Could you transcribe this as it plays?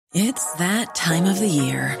It's that time of the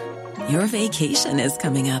year. Your vacation is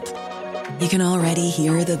coming up. You can already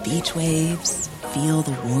hear the beach waves, feel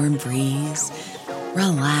the warm breeze,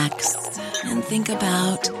 relax, and think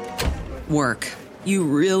about work. You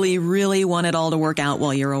really, really want it all to work out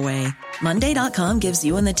while you're away. Monday.com gives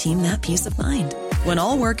you and the team that peace of mind. When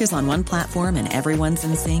all work is on one platform and everyone's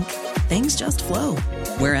in sync, things just flow.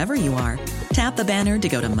 Wherever you are, tap the banner to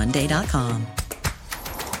go to Monday.com.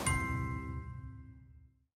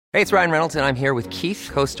 Hey, it's Ryan Reynolds, and I'm here with Keith,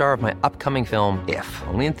 co-star of my upcoming film, If,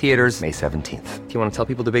 only in theaters May 17th. Do you want to tell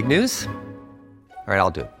people the big news? All right,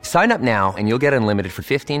 I'll do it. Sign up now and you'll get unlimited for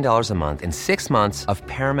 $15 a month and 6 months of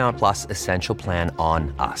Paramount Plus Essential Plan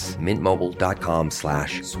on us.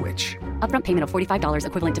 MintMobile.com/switch. Upfront payment of $45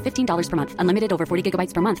 equivalent to $15 per month. Unlimited over 40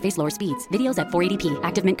 gigabytes per month. Face lower speeds. Videos at 480p.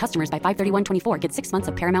 Active Mint customers by 531.24 get 6 months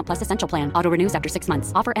of Paramount Plus Essential Plan. Auto renews after 6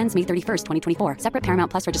 months. Offer ends May 31st, 2024. Separate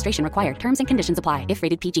Paramount Plus registration required. Terms and conditions apply if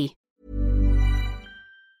rated PG.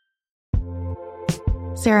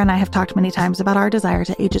 Sarah and I have talked many times about our desire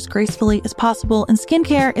to age as gracefully as possible, and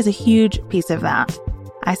skincare is a huge piece of that.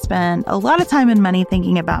 I spend a lot of time and money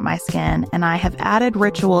thinking about my skin, and I have added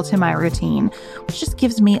Ritual to my routine, which just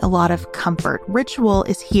gives me a lot of comfort. Ritual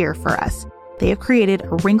is here for us. They have created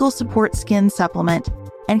a wrinkle support skin supplement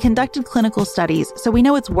and conducted clinical studies, so we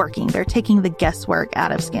know it's working. They're taking the guesswork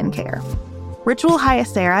out of skincare. Ritual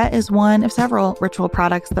Hyacera is one of several Ritual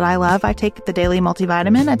products that I love. I take the daily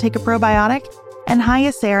multivitamin, I take a probiotic, and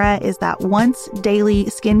Hyacera is that once daily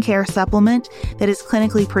skincare supplement that is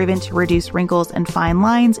clinically proven to reduce wrinkles and fine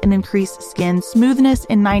lines and increase skin smoothness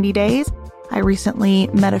in 90 days. I recently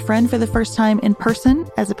met a friend for the first time in person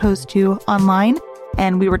as opposed to online,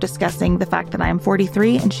 and we were discussing the fact that I am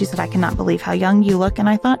 43, and she said, "I cannot believe how young you look." And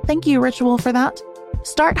I thought, thank you, Ritual, for that.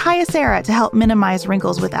 Start Hyacera to help minimize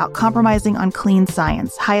wrinkles without compromising on clean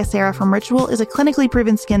science. Hyacera from Ritual is a clinically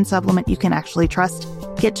proven skin supplement you can actually trust.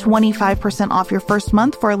 Get 25% off your first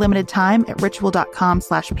month for a limited time at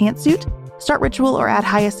ritual.com/pantsuit. Start Ritual or add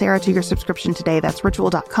Hyacera to your subscription today. That's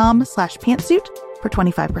ritual.com/pantsuit for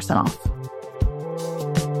 25% off.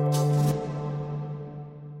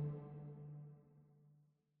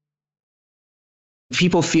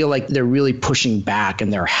 People feel like they're really pushing back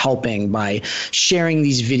and they're helping by sharing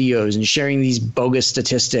these videos and sharing these bogus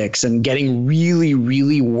statistics and getting really,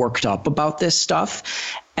 really worked up about this stuff.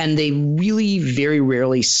 And they really very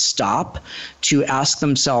rarely stop to ask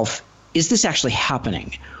themselves, is this actually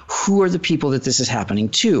happening? Who are the people that this is happening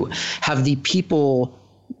to? Have the people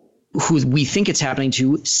who we think it's happening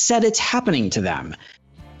to said it's happening to them?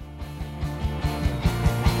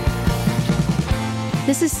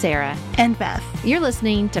 This is Sarah. And Beth, You're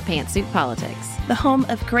listening to Pantsuit Politics. the home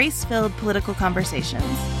of grace-filled political conversations.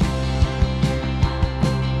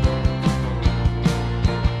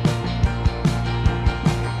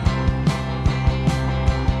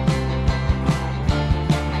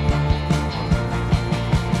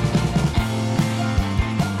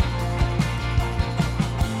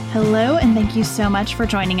 Hello, and thank you so much for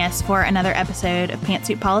joining us for another episode of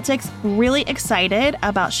Pantsuit Politics. Really excited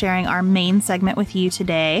about sharing our main segment with you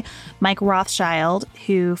today. Mike Rothschild,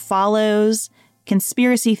 who follows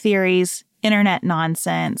conspiracy theories, internet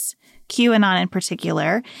nonsense, QAnon in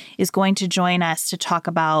particular, is going to join us to talk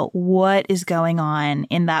about what is going on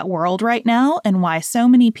in that world right now and why so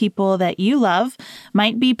many people that you love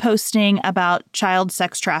might be posting about child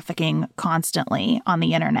sex trafficking constantly on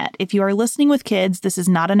the internet. If you are listening with kids, this is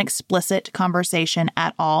not an explicit conversation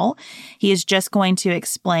at all. He is just going to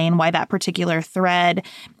explain why that particular thread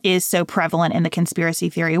is so prevalent in the conspiracy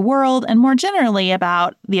theory world and more generally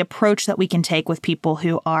about the approach that we can take with people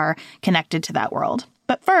who are connected to that world.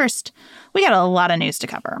 But first, we got a lot of news to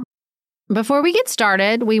cover. Before we get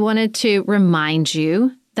started, we wanted to remind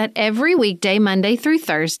you that every weekday, Monday through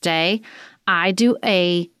Thursday, I do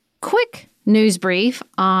a quick news brief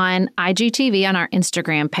on IGTV on our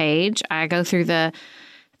Instagram page. I go through the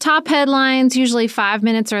top headlines, usually 5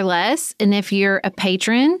 minutes or less. And if you're a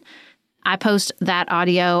patron, I post that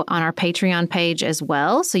audio on our Patreon page as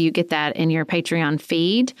well. So you get that in your Patreon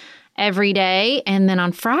feed every day. And then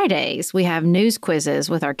on Fridays, we have news quizzes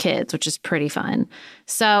with our kids, which is pretty fun.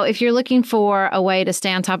 So if you're looking for a way to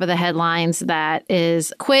stay on top of the headlines that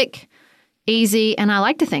is quick, easy, and I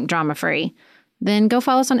like to think drama-free, then go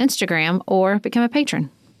follow us on Instagram or become a patron.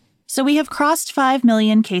 So we have crossed 5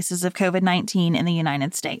 million cases of COVID-19 in the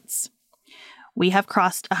United States. We have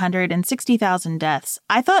crossed 160,000 deaths.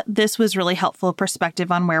 I thought this was really helpful perspective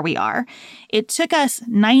on where we are. It took us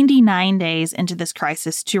 99 days into this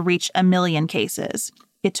crisis to reach 1 million cases.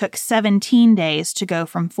 It took 17 days to go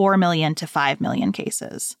from 4 million to 5 million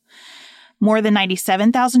cases. More than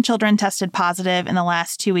 97,000 children tested positive in the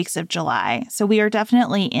last 2 weeks of July. So we are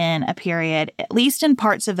definitely in a period, at least in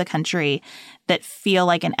parts of the country, that feel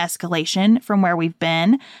like an escalation from where we've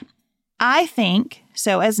been. I think,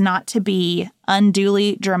 so as not to be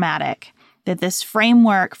unduly dramatic, that this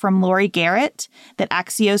framework from Lori Garrett that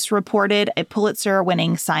Axios reported, a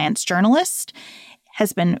Pulitzer-winning science journalist,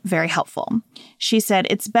 has been very helpful. She said,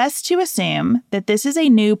 it's best to assume that this is a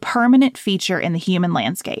new permanent feature in the human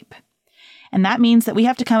landscape. And that means that we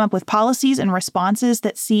have to come up with policies and responses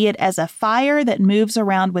that see it as a fire that moves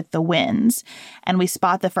around with the winds. And we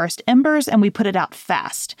spot the first embers and we put it out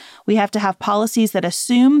fast. We have to have policies that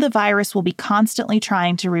assume the virus will be constantly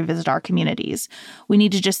trying to revisit our communities. We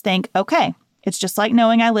need to just think, okay, it's just like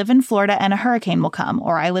knowing I live in Florida and a hurricane will come,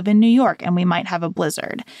 or I live in New York and we might have a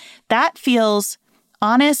blizzard. That feels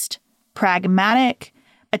honest, pragmatic,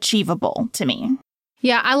 achievable to me.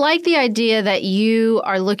 Yeah, I like the idea that you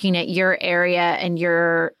are looking at your area and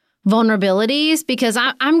your vulnerabilities, because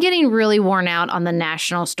I'm getting really worn out on the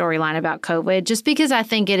national storyline about COVID, just because I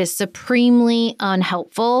think it is supremely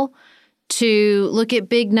unhelpful to look at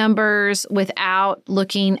big numbers without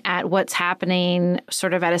looking at what's happening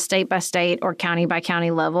sort of at a state by state or county by county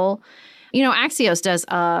level. You know, Axios does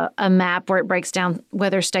a map where it breaks down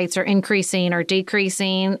whether states are increasing or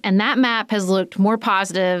decreasing, and that map has looked more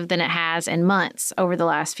positive than it has in months over the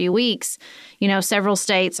last few weeks. You know, several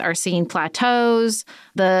states are seeing plateaus.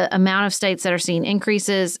 The amount of states that are seeing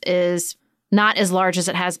increases is not as large as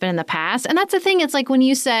it has been in the past. And that's the thing. It's like when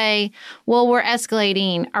you say, well, we're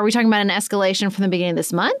escalating, are we talking about an escalation from the beginning of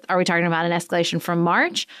this month? Are we talking about an escalation from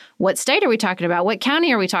March? What state are we talking about? What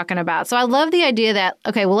county are we talking about? So I love the idea that,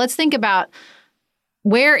 okay, well, let's think about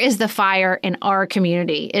where is the fire in our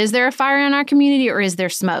community? Is there a fire in our community or is there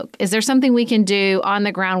smoke? Is there something we can do on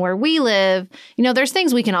the ground where we live? You know, there's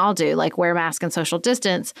things we can all do, like wear masks and social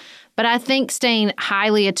distance. But I think staying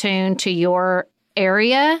highly attuned to your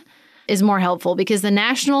area is more helpful, because the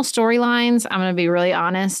national storylines, I'm going to be really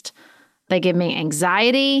honest, they give me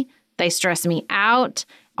anxiety. They stress me out.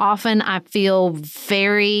 Often I feel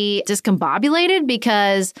very discombobulated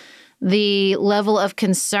because the level of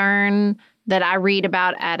concern that I read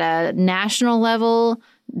about at a national level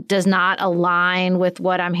does not align with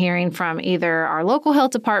what I'm hearing from either our local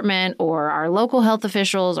health department or our local health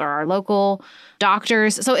officials or our local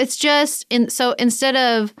doctors. So it's just, so instead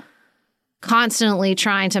of constantly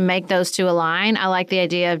trying to make those two align, I like the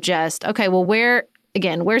idea of just, okay, well, where's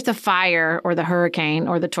the fire or the hurricane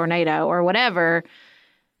or the tornado or whatever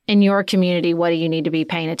in your community? What do you need to be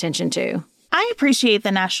paying attention to? I appreciate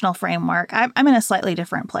the national framework. I'm in a slightly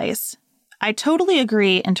different place. I totally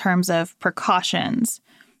agree in terms of precautions.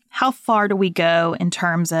 How far do we go in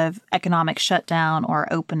terms of economic shutdown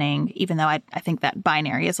or opening, even though I think that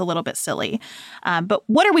binary is a little bit silly. But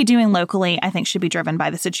what are we doing locally, I think, should be driven by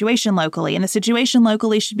the situation locally. And the situation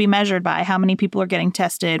locally should be measured by how many people are getting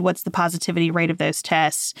tested, what's the positivity rate of those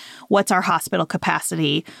tests, what's our hospital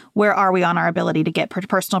capacity, where are we on our ability to get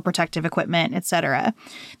personal protective equipment, et cetera.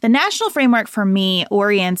 The national framework for me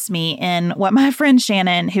orients me in what my friend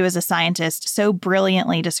Shannon, who is a scientist, so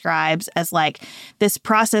brilliantly describes as like this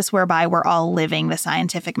process whereby we're all living the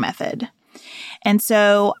scientific method. And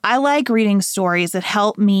so I like reading stories that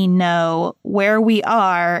help me know where we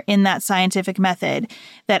are in that scientific method.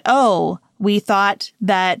 That, oh, we thought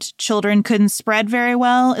that children couldn't spread very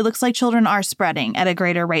well. It looks like children are spreading at a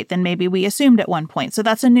greater rate than maybe we assumed at one point. So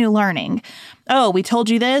that's a new learning. Oh, we told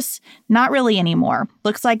you this? Not really anymore.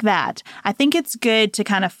 Looks like that. I think it's good to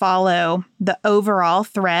kind of follow the overall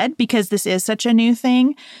thread because this is such a new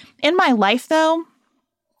thing. In my life, though,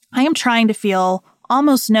 I am trying to feel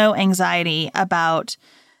almost no anxiety about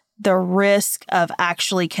the risk of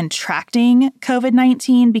actually contracting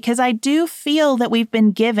COVID-19 because I do feel that we've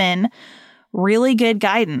been given really good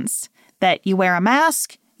guidance that you wear a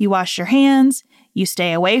mask, you wash your hands, you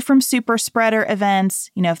stay away from super spreader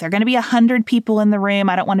events. You know, if there are going to be 100 people in the room,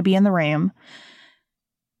 I don't want to be in the room.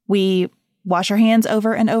 We wash our hands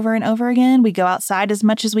over and over and over again. We go outside as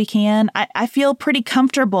much as we can. I feel pretty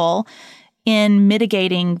comfortable in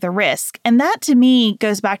mitigating the risk. And that to me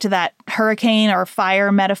goes back to that hurricane or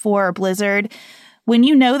fire metaphor or blizzard. When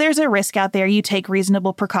you know there's a risk out there, you take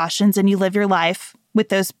reasonable precautions and you live your life with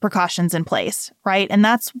those precautions in place, right? And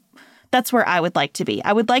that's where I would like to be.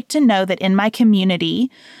 I would like to know that in my community,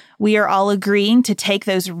 we are all agreeing to take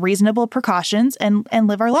those reasonable precautions and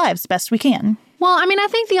live our lives best we can. Well, I mean, I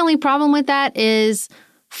think the only problem with that is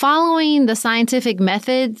following the scientific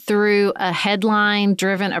method through a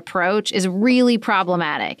headline-driven approach is really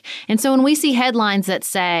problematic. And so when we see headlines that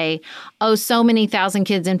say, oh, so many thousand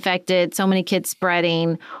kids infected, so many kids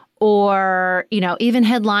spreading, or, even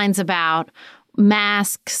headlines about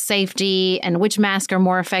mask safety and which masks are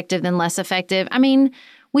more effective than less effective. I mean,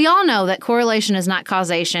 we all know that correlation is not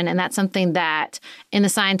causation, and that's something that in the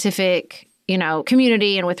scientific,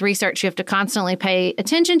 community and with research you have to constantly pay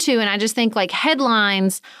attention to. And I just think like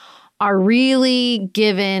headlines are really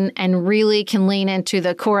given and really can lean into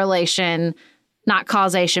the correlation, not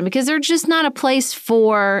causation, because they're just not a place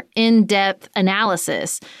for in-depth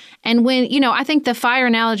analysis. And when, I think the fire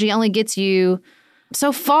analogy only gets you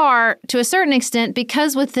so far to a certain extent,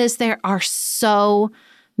 because with this, there are so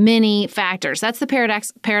many factors. That's the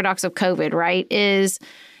paradox of COVID, right? Is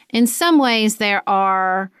in some ways there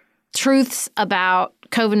are truths about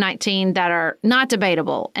COVID-19 that are not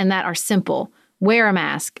debatable and that are simple. Wear a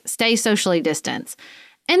mask, stay socially distanced.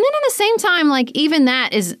 And then at the same time, like even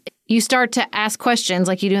that is, you start to ask questions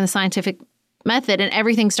like you do in the scientific method, and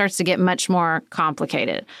everything starts to get much more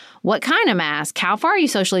complicated. What kind of mask? How far are you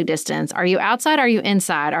socially distanced? Are you outside? Are you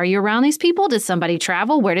inside? Are you around these people? Did somebody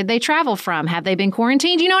travel? Where did they travel from? Have they been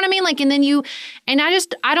quarantined? You know what I mean? Like, and then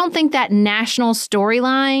I don't think that national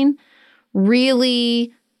storyline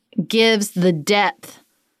really gives the depth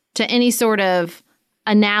to any sort of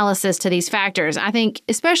analysis to these factors. I think,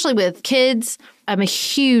 especially with kids, I'm a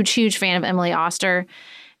huge, huge fan of Emily Oster,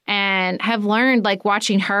 and have learned, like,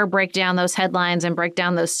 watching her break down those headlines and break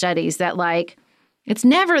down those studies, that, like, it's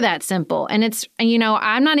never that simple. And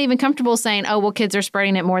I'm not even comfortable saying, oh, well, kids are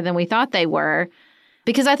spreading it more than we thought they were,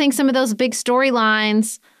 because I think some of those big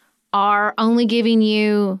storylines are only giving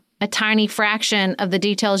you a tiny fraction of the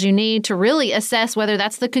details you need to really assess whether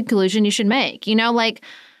that's the conclusion you should make.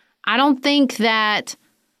 I don't think that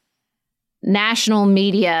national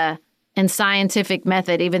media and scientific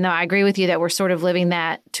method, even though I agree with you that we're sort of living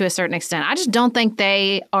that to a certain extent, I just don't think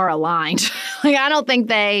they are aligned. I don't think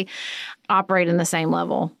they operate in the same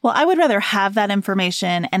level. Well, I would rather have that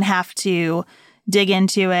information and have to dig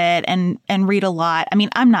into it and read a lot. I mean,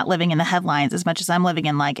 I'm not living in the headlines as much as I'm living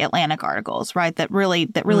in like Atlantic articles, right? That really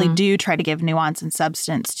do try to give nuance and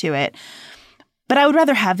substance to it. But I would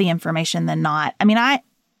rather have the information than not. I mean, I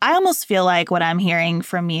almost feel like what I'm hearing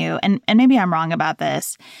from you, and maybe I'm wrong about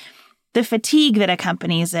this, the fatigue that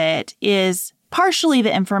accompanies it is partially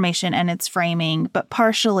the information and its framing, but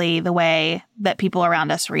partially the way that people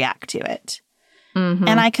around us react to it. Mm-hmm.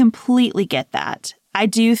 And I completely get that. I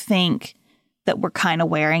do think that we're kind of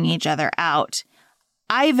wearing each other out,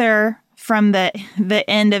 either from the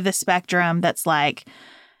end of the spectrum that's like,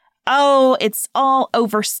 oh, it's all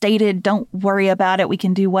overstated, don't worry about it, we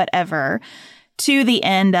can do whatever, to the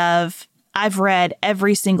end of, I've read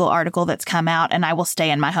every single article that's come out and I will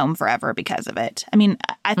stay in my home forever because of it. I mean,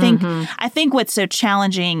 I think what's so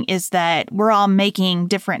challenging is that we're all making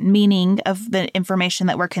different meaning of the information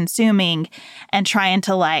that we're consuming and trying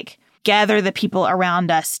to like gather the people around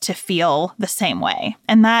us to feel the same way.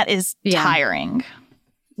 And that is tiring.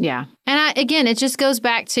 Yeah. And again, it just goes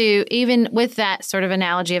back to, even with that sort of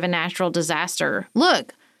analogy of a natural disaster.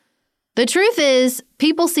 Look, the truth is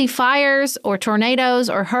people see fires or tornadoes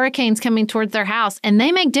or hurricanes coming towards their house and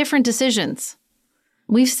they make different decisions.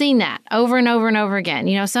 We've seen that over and over and over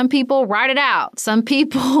again. Some people ride it out. Some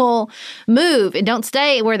people move and don't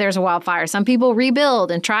stay where there's a wildfire. Some people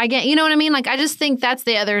rebuild and try again. You know what I mean? Like, I just think that's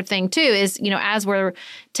the other thing, too, is, as we're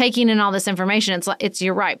taking in all this information,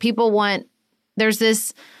 you're right. There's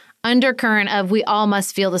this undercurrent of we all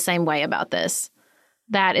must feel the same way about this.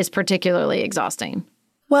 That is particularly exhausting.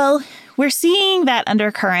 Well, we're seeing that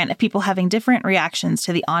undercurrent of people having different reactions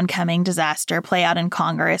to the oncoming disaster play out in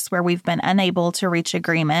Congress, where we've been unable to reach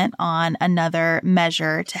agreement on another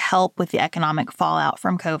measure to help with the economic fallout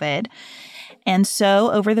from COVID. And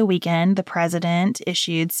so over the weekend, the president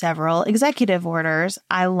issued several executive orders.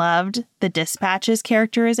 I loved the Dispatch's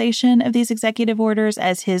characterization of these executive orders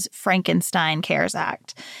as his Frankenstein CARES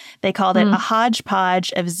Act. They called it a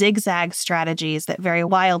hodgepodge of zigzag strategies that vary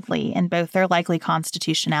wildly in both their likely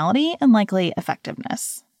constitutionality and likely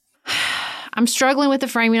effectiveness. I'm struggling with the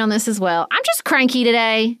framing on this as well. I'm just cranky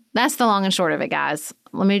today. That's the long and short of it, guys.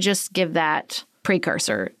 Let me just give that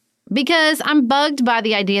precursor. Because I'm bugged by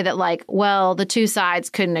the idea that, the two sides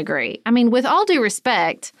couldn't agree. I mean, with all due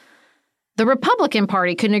respect, the Republican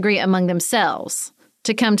Party couldn't agree among themselves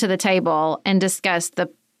to come to the table and discuss the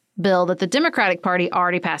bill that the Democratic Party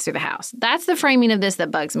already passed through the House. That's the framing of this that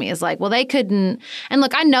bugs me, is they couldn't. And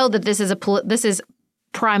look, I know that this is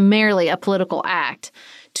primarily a political act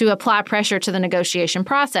to apply pressure to the negotiation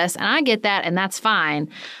process. And I get that, and that's fine.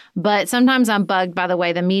 But sometimes I'm bugged by the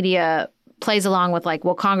way the media plays along with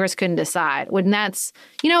Congress couldn't decide. When that's,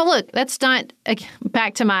 look, that's not,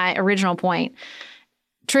 back to my original point.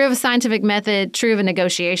 true of a scientific method, true of a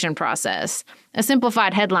negotiation process. A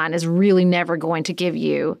simplified headline is really never going to give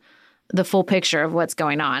you the full picture of what's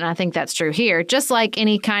going on. And I think that's true here. Just like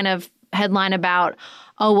any kind of headline about,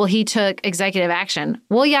 oh, well, he took executive action.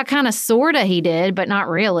 Well, yeah, kind of, sort of he did, but not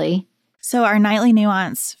really. So our Nightly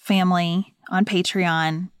Nuance family on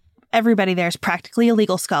Patreon, everybody there is practically a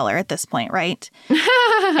legal scholar at this point, right?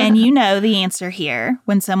 And you know the answer here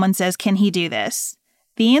when someone says, can he do this?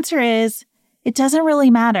 The answer is, it doesn't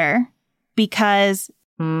really matter because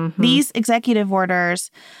these executive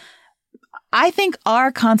orders, I think,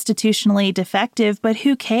 are constitutionally defective, but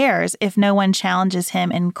who cares if no one challenges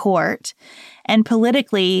him in court? And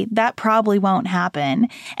politically, that probably won't happen.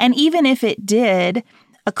 And even if it did,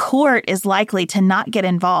 a court is likely to not get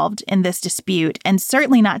involved in this dispute, and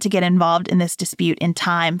certainly not to get involved in this dispute in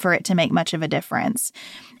time for it to make much of a difference.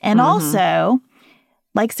 And also,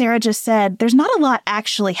 like Sarah just said, there's not a lot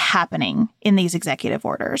actually happening in these executive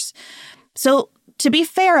orders. So to be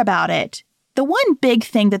fair about it, the one big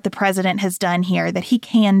thing that the president has done here that he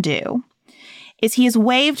can do is he has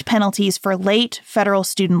waived penalties for late federal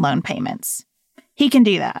student loan payments. He can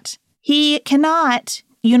do that. He cannot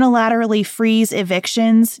unilaterally freeze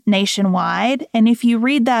evictions nationwide. And if you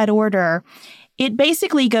read that order, it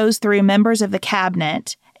basically goes through members of the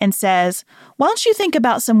cabinet and says, why don't you think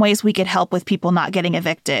about some ways we could help with people not getting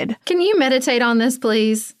evicted? Can you meditate on this,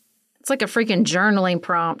 please? It's like a freaking journaling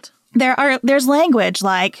prompt. There's language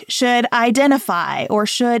like should identify or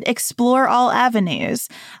should explore all avenues.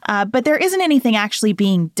 But there isn't anything actually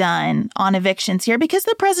being done on evictions here because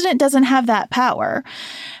the president doesn't have that power.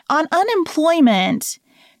 On unemployment,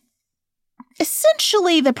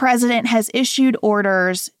 essentially the president has issued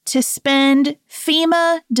orders to spend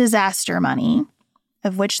FEMA disaster money,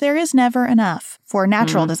 of which there is never enough for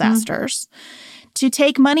natural disasters, to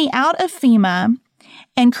take money out of FEMA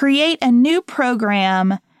and create a new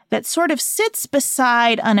program that sort of sits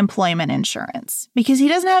beside unemployment insurance because he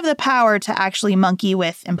doesn't have the power to actually monkey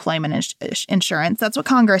with employment insurance. That's what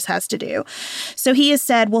Congress has to do. So he has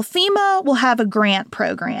said, well, FEMA will have a grant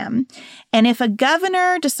program. And if a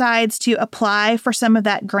governor decides to apply for some of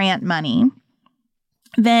that grant money,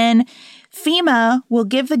 then FEMA will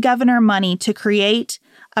give the governor money to create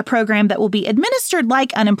a program that will be administered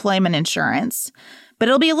like unemployment insurance, but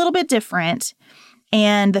it'll be a little bit different.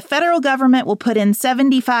 And the federal government will put in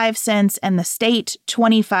 75 cents and the state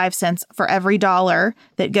 25 cents for every dollar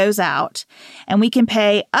that goes out. And we can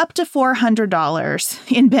pay up to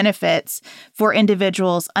 $400 in benefits for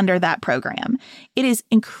individuals under that program. It is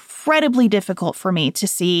incredibly difficult for me to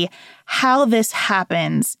see how this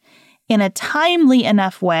happens in a timely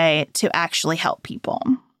enough way to actually help people.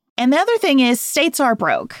 And the other thing is states are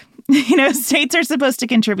broke. States are supposed to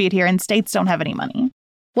contribute here and states don't have any money.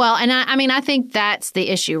 Well, and I think that's the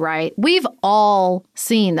issue, right? We've all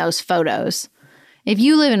seen those photos. If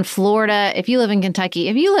you live in Florida, if you live in Kentucky,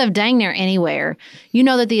 if you live dang near anywhere, you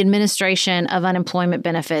know that the administration of unemployment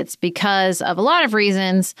benefits, because of a lot of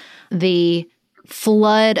reasons, the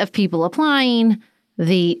flood of people applying,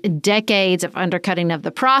 the decades of undercutting of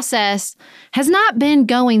the process, has not been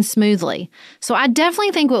going smoothly. So I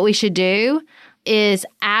definitely think what we should do is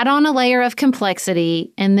add on a layer of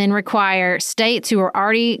complexity and then require states who are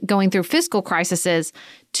already going through fiscal crises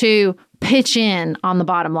to pitch in on the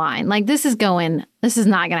bottom line. Like this is not going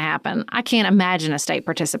to happen. I can't imagine a state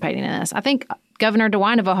participating in this. I think Governor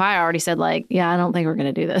DeWine of Ohio already said I don't think we're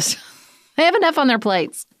going to do this. They have enough on their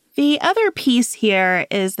plates. The other piece here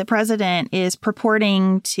is the president is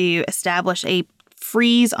purporting to establish a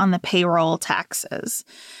freeze on the payroll taxes.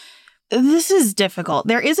 This is difficult.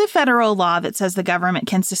 There is a federal law that says the government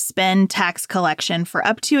can suspend tax collection for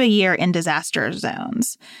up to a year in disaster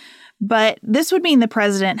zones. But this would mean the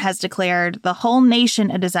president has declared the whole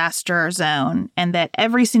nation a disaster zone and that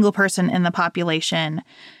every single person in the population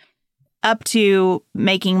up to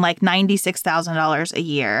making $96,000 a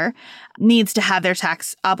year needs to have their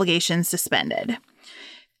tax obligations suspended.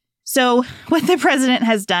 So what the president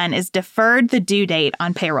has done is deferred the due date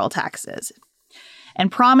on payroll taxes and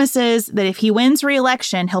promises that if he wins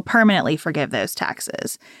re-election, he'll permanently forgive those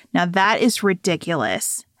taxes. Now, that is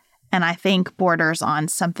ridiculous, and I think borders on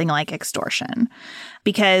something like extortion,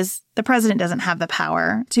 because the president doesn't have the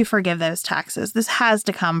power to forgive those taxes. This has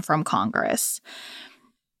to come from Congress.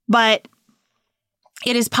 But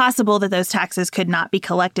it is possible that those taxes could not be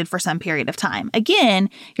collected for some period of time. Again,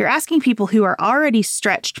 you're asking people who are already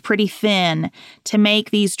stretched pretty thin to make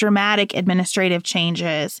these dramatic administrative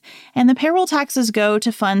changes. And the payroll taxes go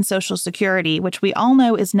to fund Social Security, which we all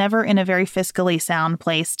know is never in a very fiscally sound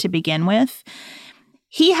place to begin with.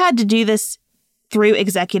 He had to do this through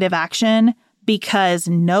executive action because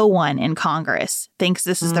no one in Congress thinks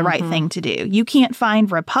this is the right thing to do. You can't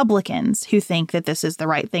find Republicans who think that this is the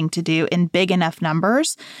right thing to do in big enough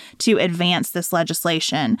numbers to advance this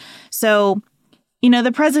legislation. So,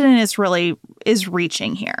 the president is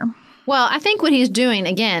reaching here. Well, I think what he's doing,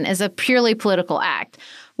 again, is a purely political act.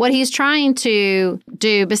 What he's trying to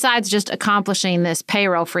do, besides just accomplishing this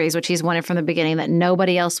payroll freeze, which he's wanted from the beginning that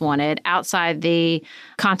nobody else wanted outside the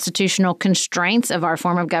constitutional constraints of our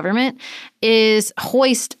form of government, is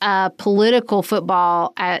hoist a political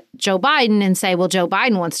football at Joe Biden and say, well, Joe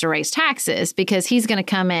Biden wants to raise taxes because he's going to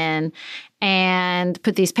come in and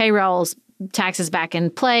put these taxes back in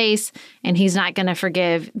place, and he's not going to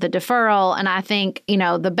forgive the deferral. And I think,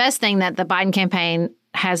 the best thing that the Biden campaign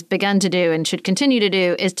has begun to do and should continue to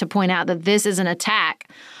do is to point out that this is an attack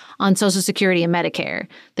on Social Security and Medicare,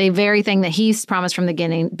 the very thing that he's promised from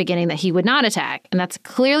the beginning that he would not attack. And that's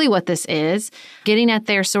clearly what this is. Getting at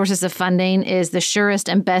their sources of funding is the surest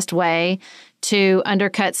and best way to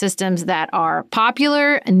undercut systems that are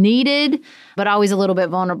popular, needed, but always a little bit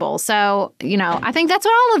vulnerable. So, I think that's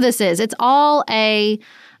what all of this is. It's all a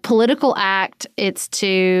political act. It's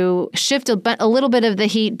to shift a little bit of the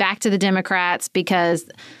heat back to the Democrats because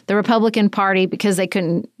the Republican Party, because they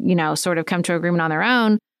couldn't, sort of come to agreement on their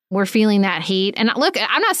own, we're feeling that heat. And look,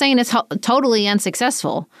 I'm not saying it's totally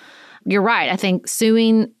unsuccessful. You're right. I think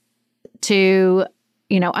suing to,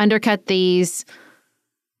 undercut these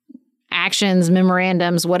actions,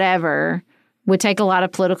 memorandums, whatever, would take a lot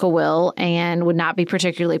of political will and would not be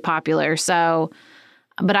particularly popular. So,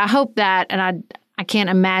 but I hope that, and I can't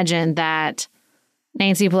imagine that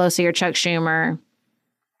Nancy Pelosi or Chuck Schumer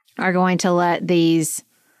are going to let these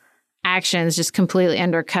actions just completely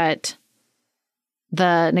undercut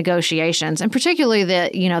the negotiations, and particularly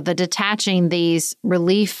the detaching these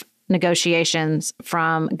relief negotiations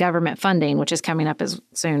from government funding, which is coming up as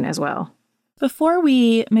soon as well. Before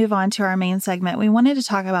we move on to our main segment, we wanted to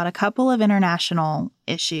talk about a couple of international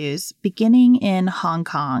issues, beginning in Hong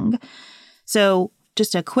Kong. So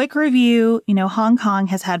just a quick review, Hong Kong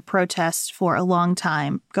has had protests for a long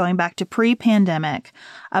time, going back to pre-pandemic,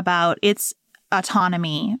 about its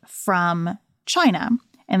autonomy from China.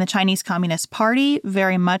 And the Chinese Communist Party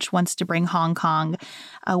very much wants to bring Hong Kong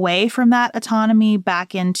away from that autonomy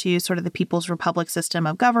back into sort of the People's Republic system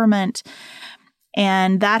of government.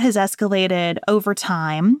 And that has escalated over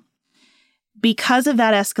time. Because of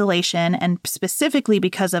that escalation, and specifically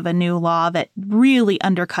because of a new law that really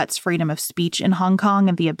undercuts freedom of speech in Hong Kong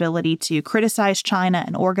and the ability to criticize China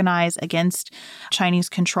and organize against Chinese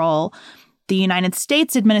control, the United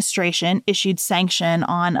States administration issued sanction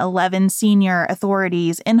on 11 senior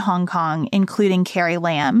authorities in Hong Kong, including Carrie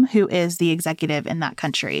Lam, who is the executive in that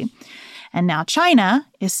country. And now China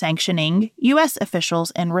is sanctioning U.S.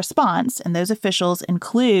 officials in response. And those officials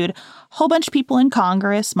include a whole bunch of people in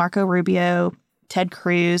Congress, Marco Rubio, Ted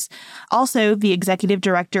Cruz, also the executive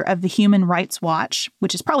director of the Human Rights Watch,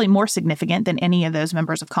 which is probably more significant than any of those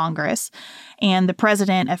members of Congress, and the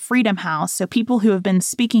president of Freedom House. So people who have been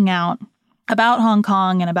speaking out about Hong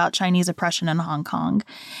Kong and about Chinese oppression in Hong Kong.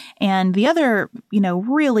 And the other,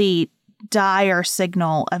 really dire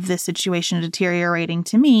signal of this situation deteriorating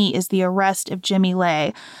to me is the arrest of Jimmy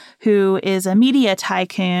Lai, who is a media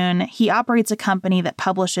tycoon. He operates a company that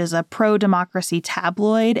publishes a pro-democracy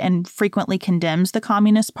tabloid and frequently condemns the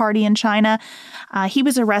Communist Party in China. He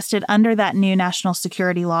was arrested under that new national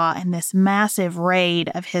security law, and this massive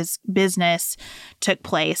raid of his business took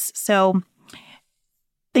place. So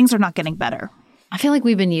things are not getting better. I feel like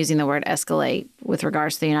we've been using the word escalate with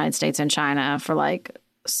regards to the United States and China for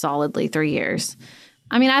solidly 3 years.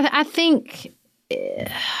 I mean, I think, I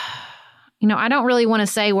don't really want to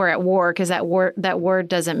say we're at war because that word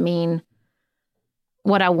doesn't mean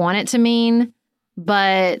what I want it to mean.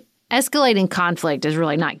 But escalating conflict is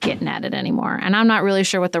really not getting at it anymore. And I'm not really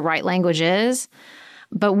sure what the right language is.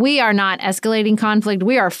 But we are not escalating conflict.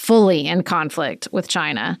 We are fully in conflict with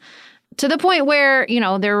China to the point where,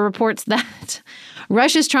 there are reports that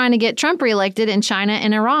Russia's trying to get Trump reelected and China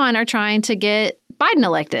and Iran are trying to get Biden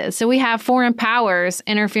elected. So we have foreign powers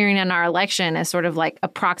interfering in our election as sort of like a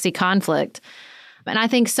proxy conflict. And I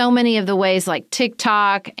think so many of the ways like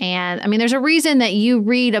TikTok and there's a reason that you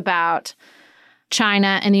read about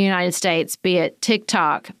China and the United States, be it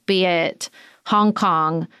TikTok, be it Hong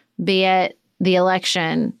Kong, be it the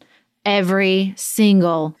election, every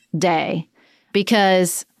single day,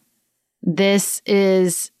 because this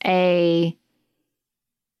is a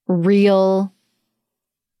real,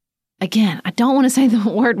 again, I don't want to say the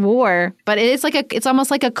word war, but it's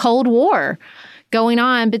almost like a Cold War going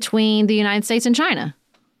on between the United States and China.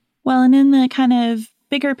 Well, and in the kind of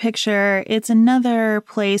bigger picture, it's another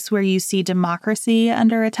place where you see democracy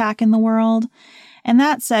under attack in the world. And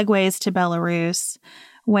that segues to Belarus,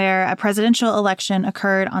 where a presidential election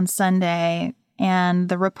occurred on Sunday, and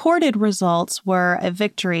the reported results were a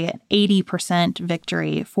victory, an 80%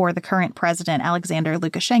 victory for the current president, Alexander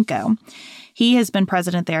Lukashenko. He has been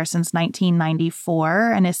president there since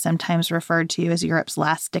 1994 and is sometimes referred to as Europe's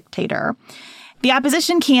last dictator. The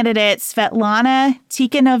opposition candidate, Svetlana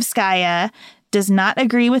Tikhanovskaya, does not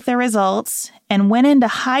agree with the results and went into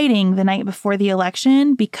hiding the night before the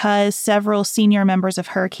election because several senior members of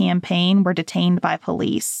her campaign were detained by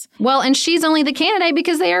police. Well, and she's only the candidate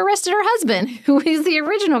because they arrested her husband, who is the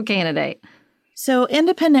original candidate. So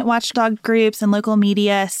independent watchdog groups and local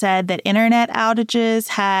media said that internet outages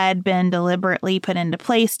had been deliberately put into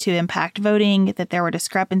place to impact voting, that there were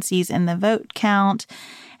discrepancies in the vote count,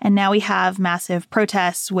 and now we have massive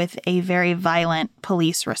protests with a very violent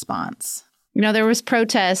police response. You know, there was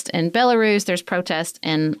protest in Belarus, there's protest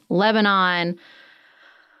in Lebanon.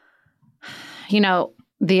 You know,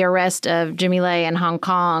 the arrest of Jimmy Lai in Hong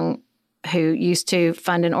Kong, who used to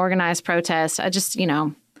fund and organize protests. I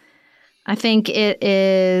think it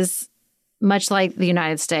is much like the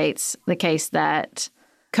United States, the case that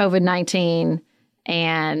COVID-19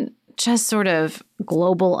 and just sort of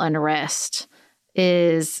global unrest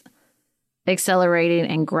is accelerating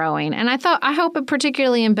and growing. And I hope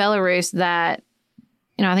particularly in Belarus that,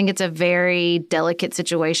 I think it's a very delicate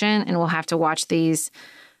situation and we'll have to watch these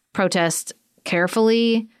protests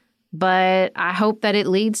carefully. But I hope that it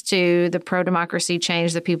leads to the pro-democracy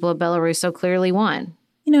change that people of Belarus so clearly want.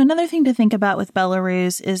 Another thing to think about with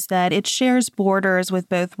Belarus is that it shares borders with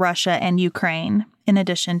both Russia and Ukraine, in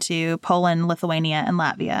addition to Poland, Lithuania, and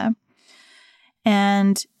Latvia.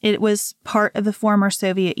 And it was part of the former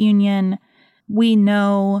Soviet Union. We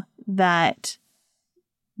know that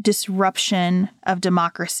disruption of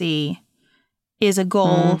democracy is a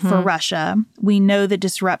goal for Russia. We know that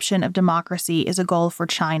disruption of democracy is a goal for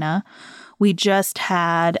China. We just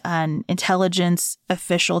had an intelligence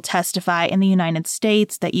official testify in the United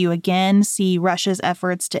States that you again see Russia's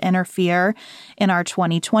efforts to interfere in our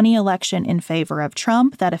 2020 election in favor of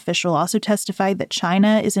Trump. That official also testified that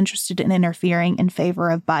China is interested in interfering in favor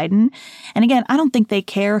of Biden. And again, I don't think they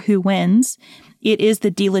care who wins. It is the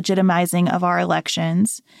delegitimizing of our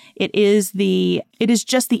elections. It is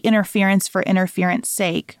just the interference for interference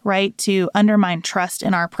sake, right? To undermine trust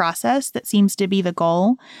in our process that seems to be the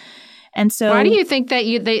goal. And so, why do you think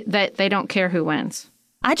that they don't care who wins?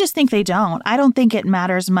 I just think they don't. I don't think it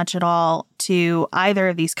matters much at all to either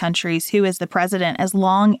of these countries who is the president, as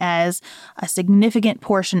long as a significant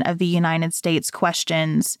portion of the United States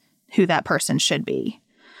questions who that person should be.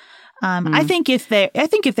 I think if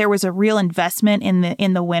there was a real investment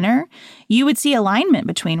in the winner, you would see alignment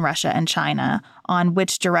between Russia and China on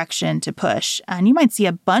which direction to push, and you might see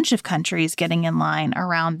a bunch of countries getting in line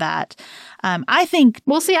around that. I think.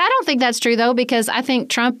 Well, see, I don't think that's true though, because I think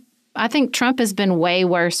Trump has been way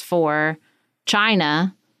worse for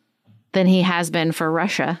China than he has been for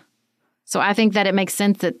Russia. So I think that it makes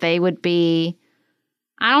sense that they would be.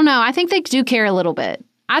 I don't know. I think they do care a little bit.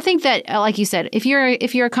 I think that, like you said, if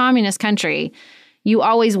you're a communist country, you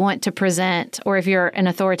always want to present, or if you're an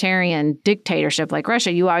authoritarian dictatorship like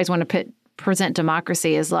Russia, you always want to present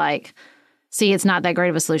democracy as like, see, it's not that great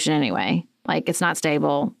of a solution anyway. Like, it's not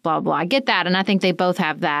stable, blah, blah. I get that. And I think they both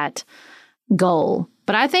have that goal.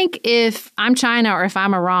 But I think if I'm China or if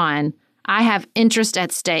I'm Iran, I have interest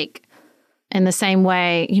at stake in the same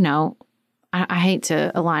way, I hate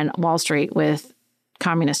to align Wall Street with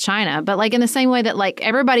communist China, but like in the same way that like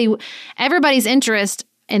everybody's interest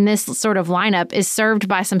in this sort of lineup is served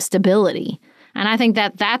by some stability. And I think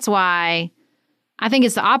that's why I think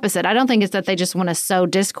it's the opposite. I don't think it's that they just want to sow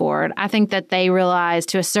discord. I think that they realize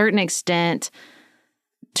to a certain extent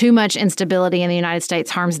too much instability in the United States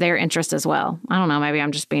harms their interest as well. I don't know. Maybe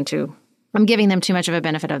I'm giving them too much of a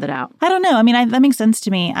benefit of the doubt. I don't know. I mean, that makes sense to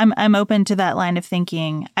me. I'm open to that line of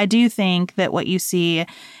thinking. I do think that what you see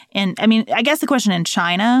I guess the question in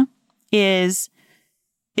China is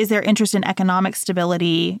their interest in economic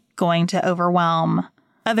stability going to overwhelm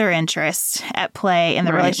other interests at play in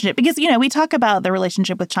the relationship? Because, we talk about the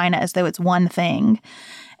relationship with China as though it's one thing.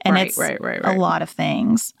 And it's a lot of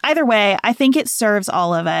things. Either way, I think it serves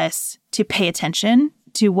all of us to pay attention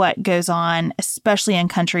to what goes on, especially in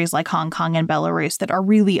countries like Hong Kong and Belarus that are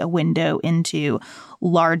really a window into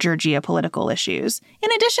larger geopolitical issues.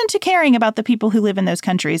 In addition to caring about the people who live in those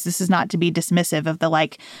countries, this is not to be dismissive of the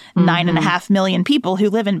 9.5 million people who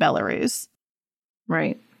live in Belarus.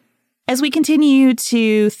 Right. As we continue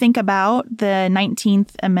to think about the 19th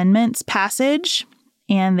Amendment's passage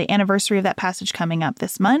and the anniversary of that passage coming up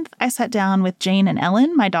this month, I sat down with Jane and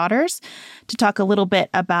Ellen, my daughters, to talk a little bit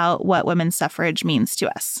about what women's suffrage means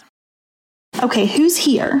to us. Okay, who's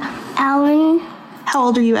here? Ellen. How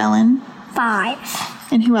old are you, Ellen?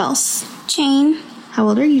 5. And who else? Jane. How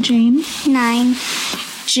old are you, Jane? 9.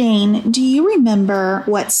 Jane, do you remember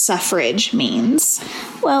what suffrage means?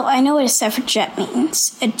 Well, I know what a suffragette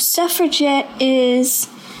means. A suffragette is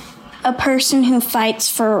a person who fights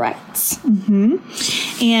for rights.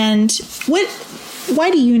 Mm-hmm. And why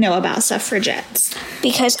do you know about suffragettes?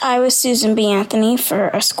 Because I was Susan B. Anthony for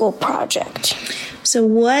a school project. So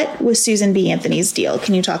what was Susan B. Anthony's deal?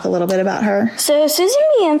 Can you talk a little bit about her? So Susan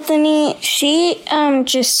B. Anthony, she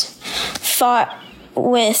just fought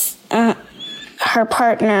with her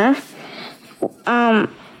partner.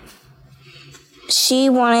 She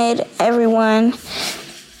wanted everyone,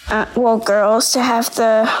 girls, to have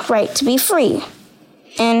the right to be free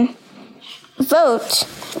and vote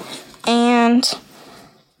and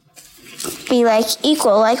be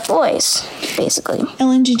equal like boys, basically.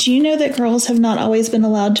 Ellen, did you know that girls have not always been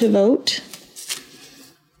allowed to vote?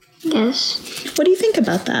 Yes. What do you think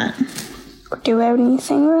about that? Do we have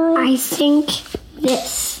anything, really? I think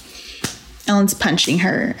this. Ellen's punching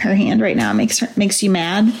her hand right now. Makes you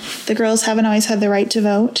mad. The girls haven't always had the right to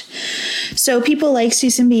vote. So people like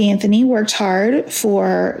Susan B. Anthony worked hard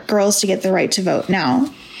for girls to get the right to vote.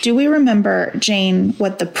 Now, do we remember, Jane,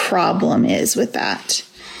 what the problem is with that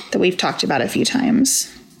we've talked about a few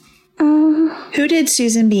times? Who did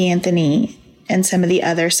Susan B. Anthony and some of the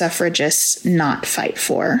other suffragists not fight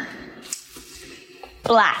for?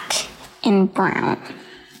 Black and brown.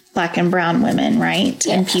 Black and brown women, right? Yes.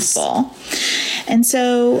 And people. And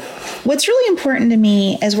so what's really important to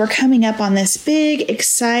me as we're coming up on this big,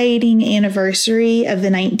 exciting anniversary of the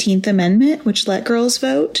 19th Amendment, which let girls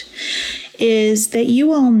vote, is that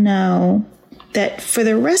you all know that for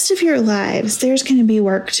the rest of your lives, there's going to be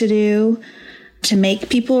work to do to make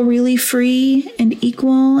people really free and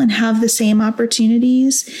equal and have the same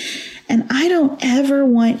opportunities. And I don't ever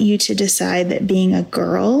want you to decide that being a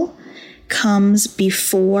girl comes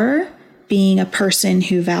before being a person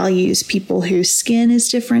who values people whose skin is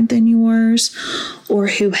different than yours, or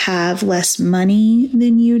who have less money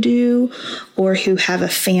than you do, or who have a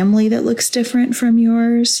family that looks different from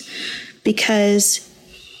yours, because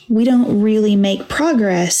we don't really make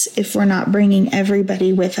progress if we're not bringing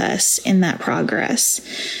everybody with us in that progress.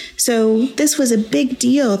 So this was a big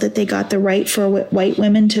deal that they got the right for white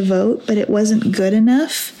women to vote, but it wasn't good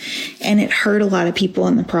enough, and it hurt a lot of people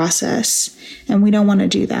in the process, and we don't want to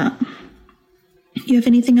do that. You have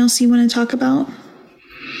anything else you want to talk about?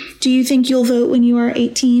 Do you think you'll vote when you are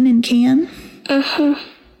 18 and can? Mm-hmm.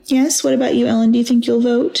 Yes? What about you, Ellen? Do you think you'll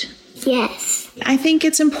vote? Yes. I think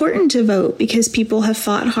it's important to vote because people have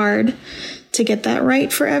fought hard to get that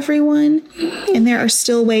right for everyone. And there are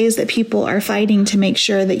still ways that people are fighting to make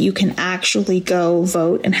sure that you can actually go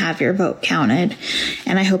vote and have your vote counted.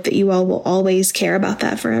 And I hope that you all will always care about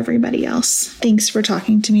that for everybody else. Thanks for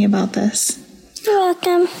talking to me about this. You're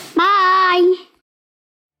welcome. Bye.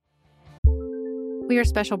 We are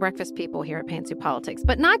special breakfast people here at Pantsuit Politics,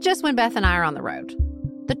 but not just when Beth and I are on the road.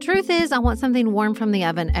 The truth is, I want something warm from the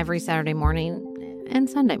oven every Saturday morning and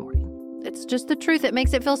Sunday morning. It's just the truth. It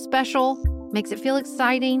makes it feel special, makes it feel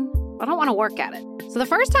exciting. I don't want to work at it. So the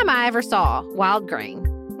first time I ever saw Wild Grain,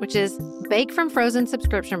 which is bake from frozen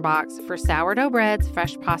subscription box for sourdough breads,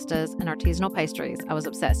 fresh pastas, and artisanal pastries, I was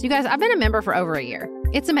obsessed. You guys, I've been a member for over a year.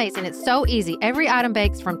 It's amazing. It's so easy. Every item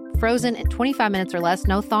bakes from frozen in 25 minutes or less,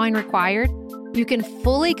 no thawing required. You can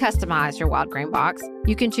fully customize your Wild Grain box.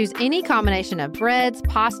 You can choose any combination of breads,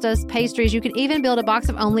 pastas, pastries. You can even build a box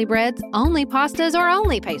of only breads, only pastas, or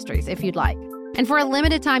only pastries if you'd like. And for a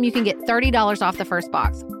limited time, you can get $30 off the first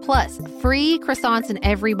box, plus free croissants in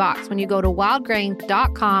every box when you go to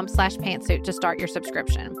wildgrain.com/pantsuit to start your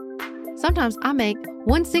subscription. Sometimes I make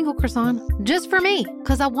one single croissant just for me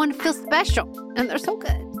because I want to feel special, and they're so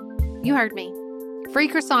good. You heard me. Free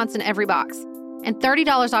croissants in every box. And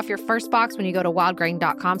 $30 off your first box when you go to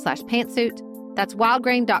wildgrain.com/pantsuit. That's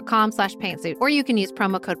wildgrain.com/pantsuit. Or you can use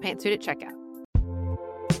promo code pantsuit at checkout.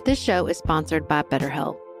 This show is sponsored by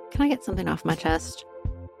BetterHelp. Can I get something off my chest?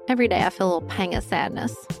 Every day I feel a little pang of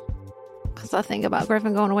sadness because I think about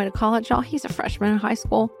Griffin going away to college. Y'all, he's a freshman in high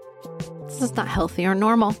school. This is not healthy or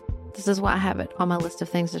normal. This is why I have it on my list of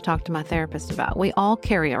things to talk to my therapist about. We all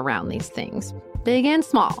carry around these things, big and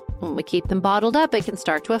small. When we keep them bottled up, it can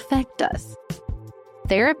start to affect us.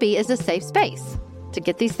 Therapy is a safe space to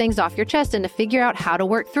get these things off your chest and to figure out how to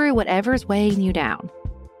work through whatever's weighing you down.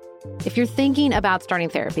 If you're thinking about starting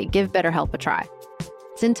therapy, give BetterHelp a try.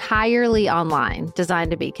 It's entirely online,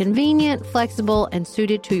 designed to be convenient, flexible, and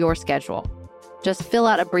suited to your schedule. Just fill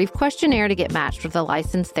out a brief questionnaire to get matched with a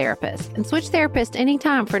licensed therapist and switch therapists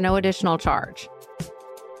anytime for no additional charge.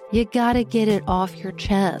 You gotta get it off your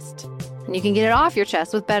chest. And you can get it off your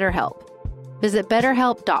chest with BetterHelp. Visit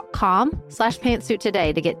BetterHelp.com/pantsuit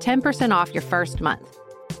today to get 10% off your first month.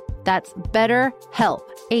 That's BetterHelp,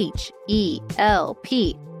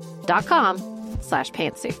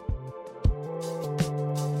 HELP.com/pantsuit.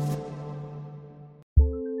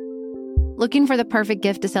 Looking for the perfect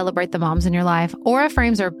gift to celebrate the moms in your life? Aura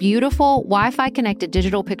frames are beautiful, Wi-Fi connected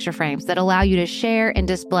digital picture frames that allow you to share and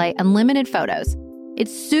display unlimited photos.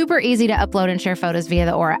 It's super easy to upload and share photos via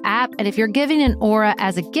the Aura app, and if you're giving an Aura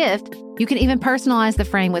as a gift, you can even personalize the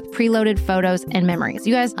frame with preloaded photos and memories.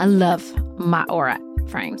 You guys, I love my Aura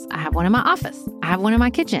frames. I have one in my office. I have one in my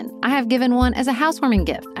kitchen. I have given one as a housewarming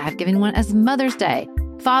gift. I have given one as Mother's Day,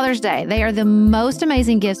 Father's Day. They are the most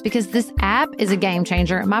amazing gifts because this app is a game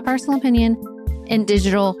changer, in my personal opinion, in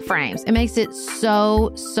digital frames. It makes it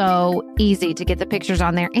so easy to get the pictures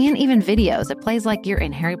on there and even videos. It plays like you're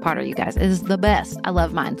in Harry Potter, you guys. It is the best. I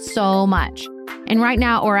love mine so much. And right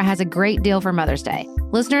now, Aura has a great deal for Mother's Day.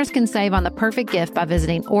 Listeners can save on the perfect gift by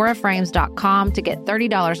visiting auraframes.com to get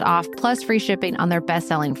 $30 off plus free shipping on their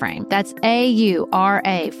best-selling frame. That's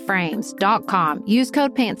AURA frames.com. Use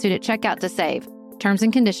code PANTSUIT at checkout to save. Terms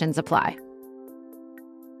and conditions apply.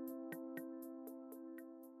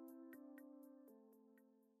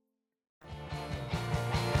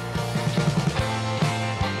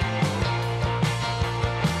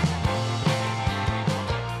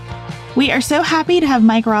 We are so happy to have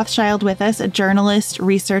Mike Rothschild with us, a journalist,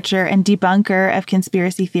 researcher, and debunker of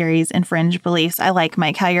conspiracy theories and fringe beliefs. I like,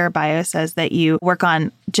 Mike, how your bio says that you work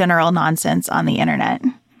on general nonsense on the internet.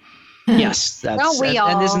 Yes, that's Don't we all?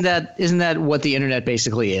 And isn't that what the internet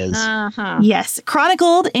basically is? Uh-huh. Yes,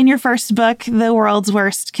 chronicled in your first book, The World's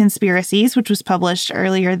Worst Conspiracies, which was published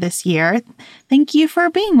earlier this year. Thank you for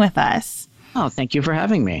being with us. Oh, thank you for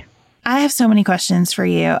having me. I have so many questions for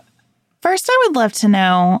you. First, I would love to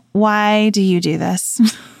know, why do you do this?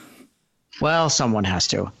 Well, someone has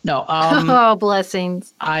to. No. Oh,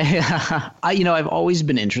 blessings. I've always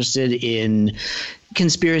been interested in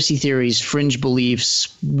conspiracy theories, fringe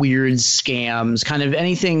beliefs, weird scams, kind of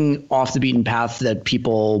anything off the beaten path that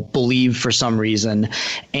people believe for some reason.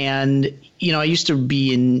 And I used to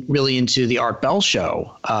be really into the Art Bell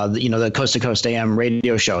show, the Coast to Coast AM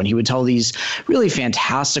radio show. And he would tell these really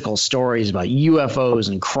fantastical stories about UFOs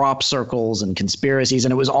and crop circles and conspiracies.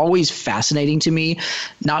 And it was always fascinating to me,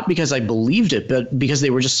 not because I believed it, but because they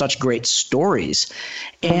were just such great stories.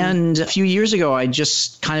 And a few years ago, I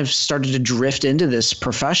just kind of started to drift into this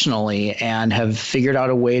professionally and have figured out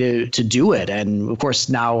a way to do it. And of course,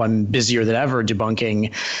 now I'm busier than ever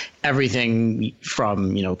debunking everything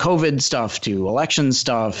from, COVID stuff to election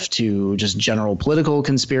stuff to just general political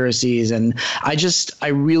conspiracies. And I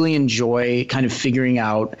really enjoy kind of figuring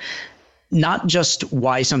out not just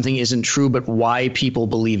why something isn't true, but why people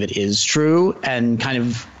believe it is true, and kind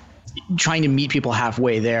of trying to meet people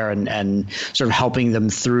halfway there and sort of helping them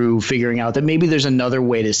through figuring out that maybe there's another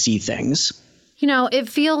way to see things. It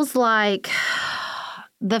feels like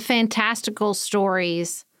the fantastical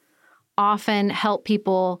stories often help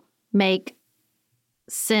people make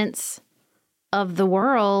sense of the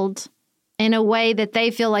world in a way that they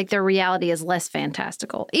feel like their reality is less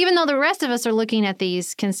fantastical. Even though the rest of us are looking at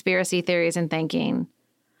these conspiracy theories and thinking,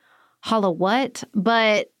 holla what?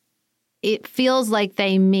 But it feels like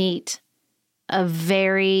they meet a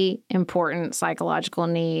very important psychological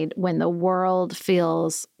need when the world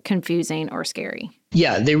feels confusing or scary.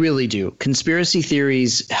 Yeah, they really do. Conspiracy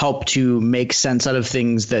theories help to make sense out of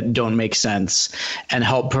things that don't make sense and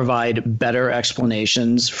help provide better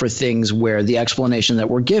explanations for things where the explanation that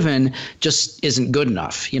we're given just isn't good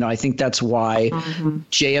enough. I think that's why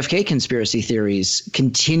JFK conspiracy theories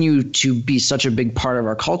continue to be such a big part of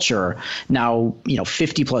our culture now,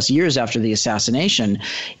 50 plus years after the assassination.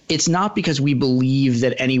 It's not because we believe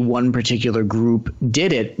that any one particular group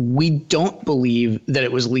did it. We don't believe that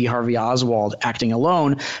it was Lee Harvey Oswald acting alone,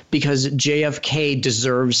 because JFK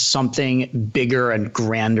deserves something bigger and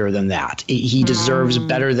grander than that. He deserves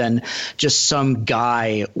better than just some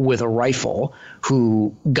guy with a rifle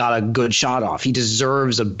who got a good shot off. He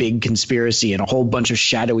deserves a big conspiracy and a whole bunch of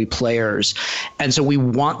shadowy players. And so we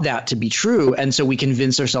want that to be true. And so we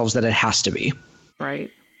convince ourselves that it has to be.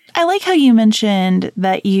 Right. I like how you mentioned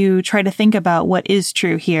that you try to think about what is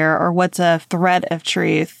true here or what's a thread of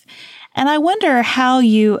truth. And I wonder how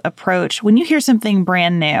you approach when you hear something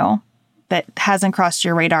brand new that hasn't crossed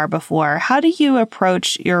your radar before, how do you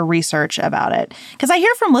approach your research about it? Because I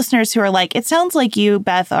hear from listeners who are like, it sounds like you,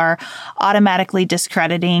 Beth, are automatically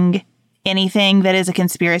discrediting anything that is a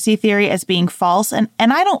conspiracy theory as being false. And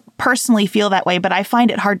I don't personally feel that way, but I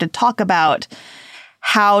find it hard to talk about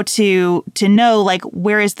how to know, like,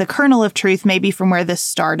 where is the kernel of truth, maybe from where this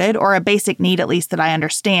started, or a basic need, at least that I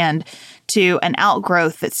understand, to an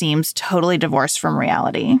outgrowth that seems totally divorced from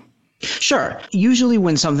reality. Sure. Usually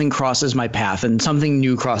when something crosses my path, and something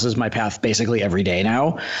new crosses my path basically every day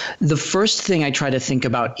now, the first thing I try to think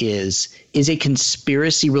about is a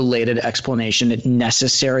conspiracy-related explanation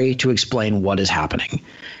necessary to explain what is happening?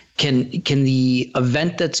 Can the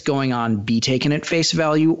event that's going on be taken at face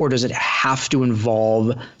value, or does it have to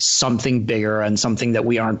involve something bigger and something that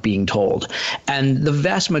we aren't being told? And the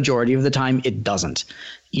vast majority of the time, it doesn't.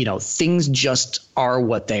 Things just are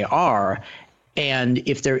what they are. And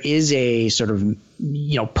if there is a sort of,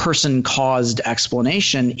 person-caused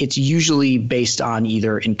explanation, it's usually based on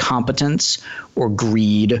either incompetence or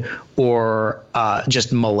greed or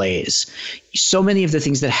just malaise. So many of the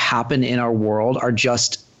things that happen in our world are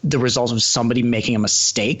just the result of somebody making a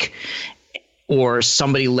mistake, or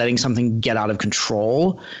somebody letting something get out of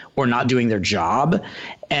control, or not doing their job.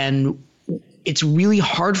 And it's really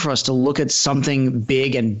hard for us to look at something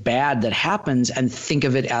big and bad that happens and think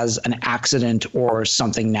of it as an accident or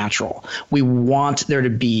something natural. We want there to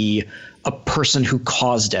be a person who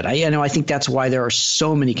caused it. I think that's why there are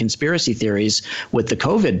so many conspiracy theories with the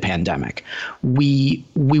COVID pandemic. We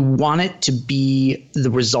want it to be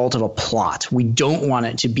the result of a plot. We don't want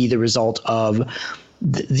it to be the result of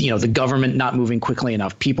the government not moving quickly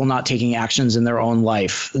enough, people not taking actions in their own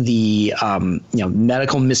life, the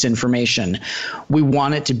medical misinformation. We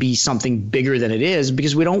want it to be something bigger than it is,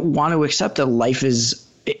 because we don't want to accept that life is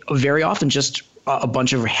very often just a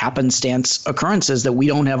bunch of happenstance occurrences that we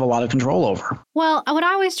don't have a lot of control over. Well, what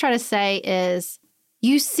I always try to say is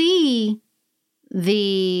you see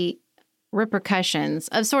the repercussions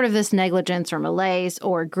of sort of this negligence or malaise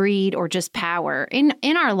or greed or just power in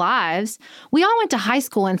our lives. We all went to high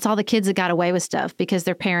school and saw the kids that got away with stuff because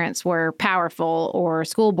their parents were powerful or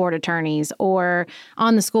school board attorneys or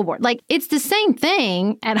on the school board. Like, it's the same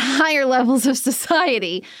thing at higher levels of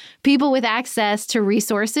society. People with access to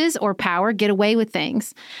resources or power get away with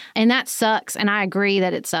things. And that sucks. And I agree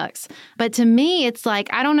that it sucks. But to me, it's like,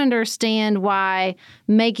 I don't understand why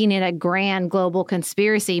making it a grand global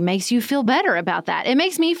conspiracy makes you feel better about that. It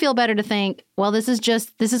makes me feel better to think, well, this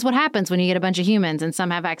is what happens when you get a bunch of humans and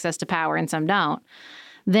some have access to power and some don't.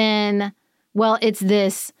 Then, well, it's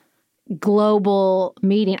this global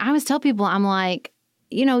meeting. I always tell people, I'm like,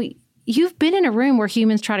 you've been in a room where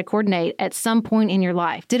humans try to coordinate at some point in your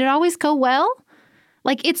life. Did it always go well?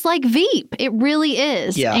 Like, it's like Veep. It really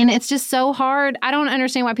is. Yeah. And it's just so hard. I don't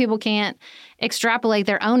understand why people can't extrapolate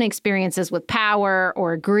their own experiences with power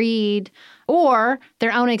or greed, or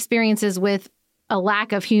their own experiences with a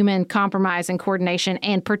lack of human compromise and coordination,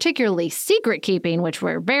 and particularly secret keeping, which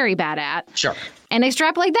we're very bad at. Sure. And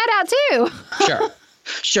extrapolate that out too.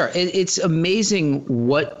 Sure. It's amazing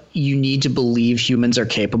what you need to believe humans are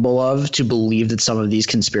capable of to believe that some of these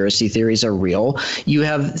conspiracy theories are real. You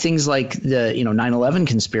have things like the 9/11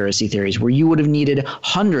 conspiracy theories, where you would have needed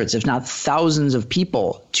hundreds, if not thousands, of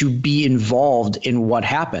people to be involved in what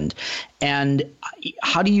happened. And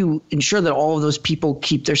how do you ensure that all of those people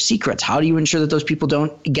keep their secrets? How do you ensure that those people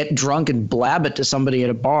don't get drunk and blab it to somebody at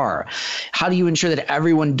a bar? How do you ensure that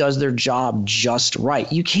everyone does their job just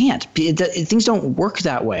right? You can't. Things don't work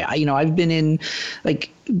that way. I've been in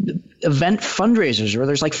event fundraisers where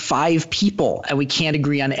there's 5 people and we can't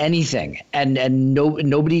agree on anything, and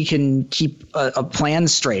nobody can keep a plan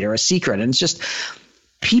straight or a secret. And it's just,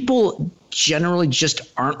 people generally just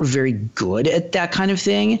aren't very good at that kind of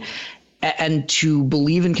thing. And to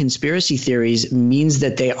believe in conspiracy theories means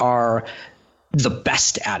that they are the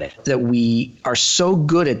best at it, that we are so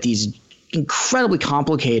good at these incredibly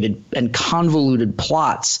complicated and convoluted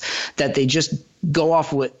plots that they just go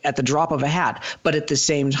off with at the drop of a hat. But at the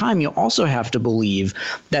same time, you also have to believe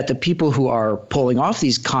that the people who are pulling off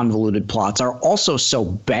these convoluted plots are also so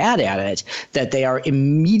bad at it that they are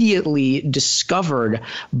immediately discovered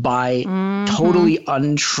by totally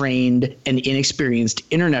untrained and inexperienced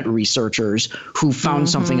internet researchers who found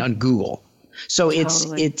something on Google. So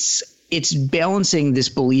it's balancing this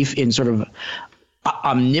belief in sort of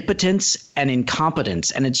omnipotence and incompetence.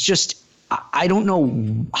 And it's just, I don't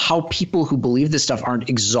know how people who believe this stuff aren't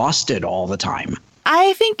exhausted all the time.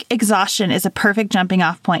 I think exhaustion is a perfect jumping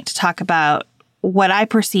off point to talk about what I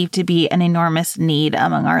perceive to be an enormous need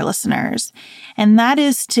among our listeners. And that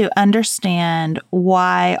is to understand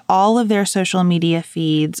why all of their social media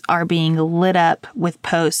feeds are being lit up with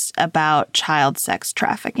posts about child sex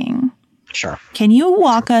trafficking. Sure. Can you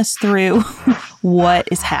walk us through what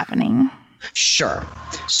is happening? Sure.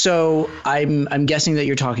 So I'm guessing that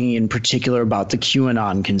you're talking in particular about the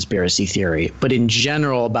QAnon conspiracy theory, but in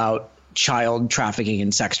general about child trafficking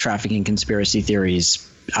and sex trafficking conspiracy theories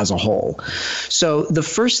as a whole. So the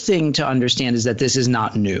first thing to understand is that this is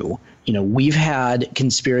not new. We've had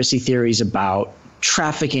conspiracy theories about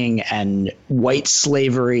trafficking and white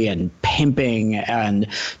slavery and pimping and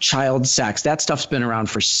child sex. That stuff's been around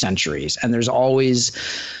for centuries. And there's always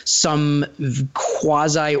some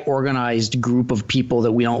quasi-organized group of people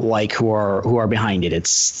that we don't like who are behind it.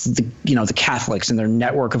 It's the Catholics and their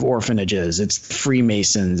network of orphanages. It's the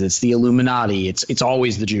Freemasons. It's the Illuminati. It's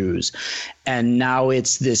always the Jews. And now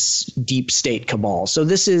it's this deep state cabal. So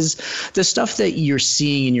this is the stuff that you're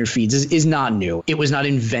seeing in your feeds is not new. It was not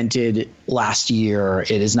invented last year. It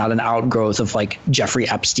is not an outgrowth of like Jeffrey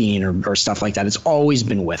Epstein or stuff like that. It's always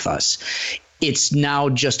been with us. It's now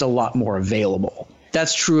just a lot more available.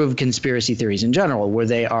 That's true of conspiracy theories in general, where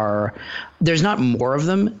there's not more of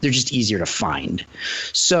them. They're just easier to find.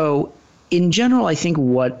 So in general, I think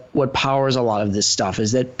what powers a lot of this stuff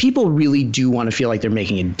is that people really do want to feel like they're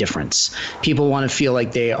making a difference. People want to feel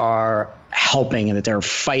like they are helping and that they're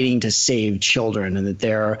fighting to save children and that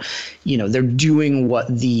they're doing what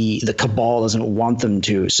the cabal doesn't want them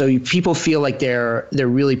to. So people feel like they're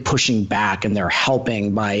really pushing back and they're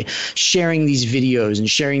helping by sharing these videos and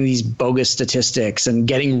sharing these bogus statistics and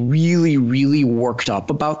getting really, really worked up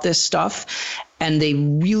about this stuff. And they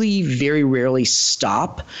really very rarely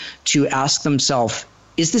stop to ask themselves,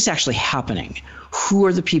 is this actually happening? Who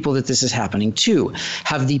are the people that this is happening to?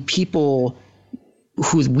 Have the people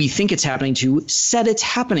who we think it's happening to said it's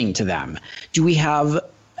happening to them? Do we have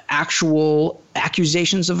actual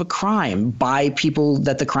accusations of a crime by people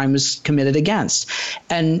that the crime was committed against?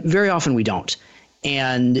 And very often we don't.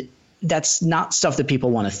 And that's not stuff that people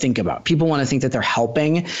want to think about. People want to think that they're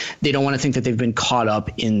helping. They don't want to think that they've been caught up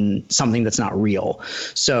in something that's not real.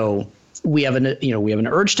 So we have an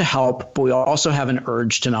urge to help, but we also have an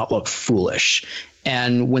urge to not look foolish.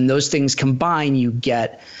 And when those things combine, you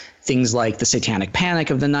get things like the satanic panic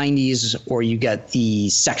of the 90s, or you get the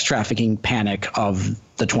sex trafficking panic of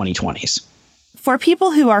the 2020s. For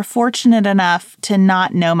people who are fortunate enough to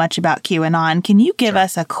not know much about QAnon, can you give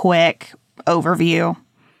us a quick overview?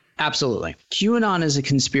 Absolutely. QAnon is a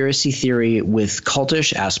conspiracy theory with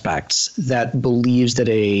cultish aspects that believes that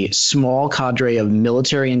a small cadre of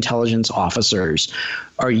military intelligence officers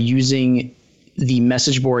are using the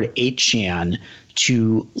message board 8chan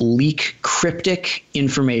to leak cryptic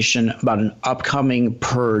information about an upcoming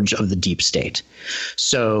purge of the deep state.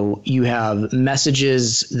 So you have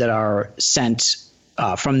messages that are sent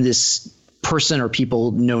from this person or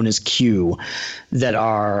people known as Q that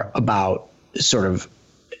are about sort of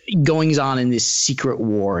goings on in this secret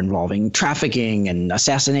war involving trafficking and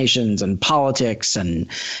assassinations and politics and,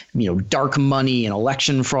 dark money and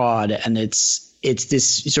election fraud. And it's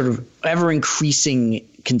this sort of ever increasing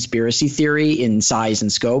conspiracy theory in size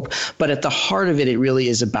and scope. But at the heart of it, it really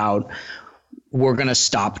is about, we're going to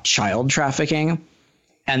stop child trafficking.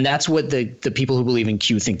 And that's what the people who believe in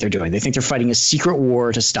Q think they're doing. They think they're fighting a secret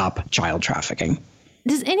war to stop child trafficking.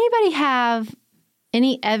 Does anybody have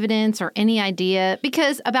any evidence or any idea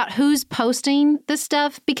about who's posting this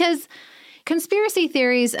stuff? Because conspiracy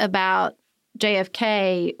theories about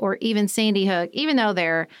JFK or even Sandy Hook, even though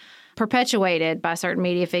they're perpetuated by certain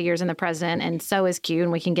media figures and the president, and so is Q,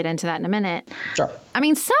 and we can get into that in a minute. Sure. I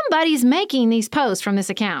mean, somebody's making these posts from this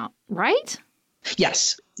account, right?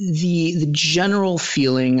 Yes. The general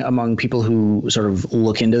feeling among people who sort of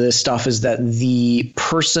look into this stuff is that the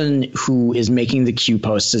person who is making the Q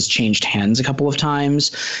posts has changed hands a couple of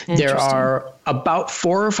times. There are about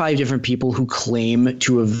 4 or 5 different people who claim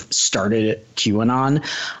to have started QAnon.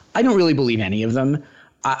 I don't really believe any of them.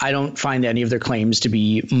 I don't find any of their claims to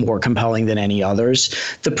be more compelling than any others.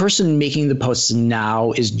 The person making the posts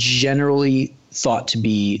now is generally thought to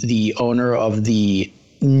be the owner of the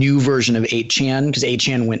new version of 8chan, because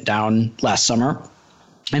 8chan went down last summer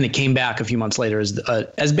and it came back a few months later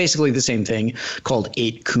as basically the same thing called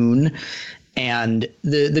 8kun. And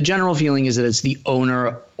the general feeling is that it's the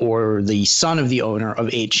owner or the son of the owner of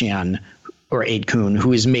 8chan or 8kun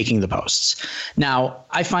who is making the posts. Now,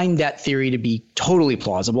 I find that theory to be totally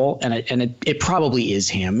plausible, and it probably is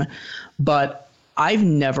him, but I've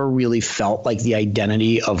never really felt like the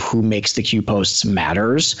identity of who makes the Q posts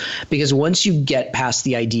matters, because once you get past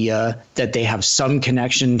the idea that they have some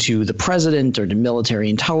connection to the president or to military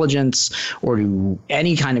intelligence or to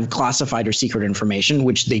any kind of classified or secret information,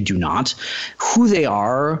 which they do not, who they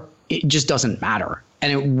are, it just doesn't matter.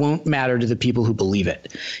 And it won't matter to the people who believe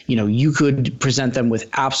it. You know, you could present them with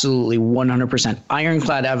absolutely 100%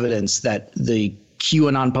 ironclad evidence that the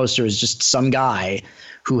QAnon poster is just some guy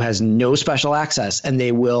who has no special access, and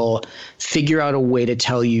they will figure out a way to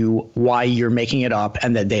tell you why you're making it up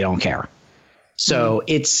and that they don't care. So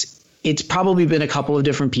it's probably been a couple of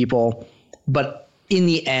different people, but in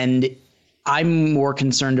the end, I'm more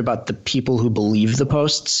concerned about the people who believe the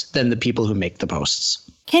posts than the people who make the posts.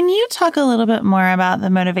 Can you talk a little bit more about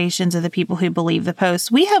the motivations of the people who believe the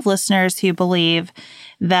posts? We have listeners who believe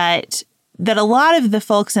that a lot of the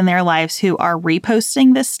folks in their lives who are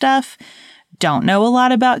reposting this stuff don't know a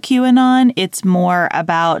lot about QAnon. It's more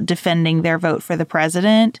about defending their vote for the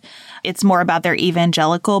president. It's more about their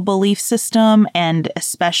evangelical belief system, and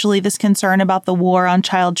especially this concern about the war on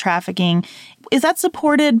child trafficking. Is that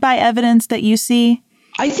supported by evidence that you see?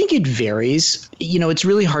 I think it varies. You know, it's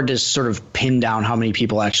really hard to sort of pin down how many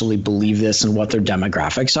people actually believe this and what their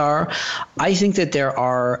demographics are. I think that there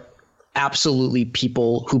are absolutely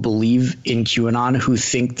people who believe in QAnon who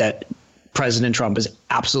think that President Trump is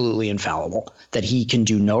absolutely infallible, that he can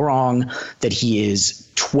do no wrong, that he is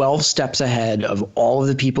 12 steps ahead of all of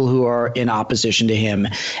the people who are in opposition to him.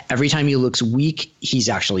 Every time he looks weak, he's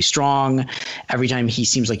actually strong. Every time he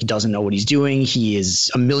seems like he doesn't know what he's doing, he is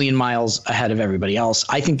a million miles ahead of everybody else.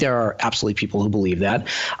 I think there are absolutely people who believe that.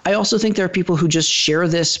 I also think there are people who just share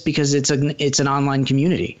this because it's an online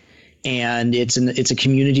community. And it's a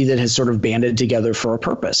community that has sort of banded together for a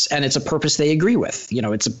purpose, and it's a purpose they agree with. You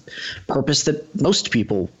know, it's a purpose that most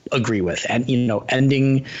people agree with, and, you know,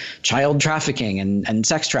 ending child trafficking and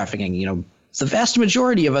sex trafficking. You know, the vast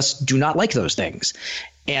majority of us do not like those things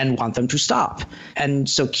and want them to stop. And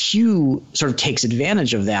so Q sort of takes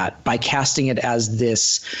advantage of that by casting it as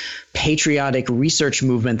this patriotic research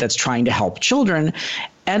movement that's trying to help children.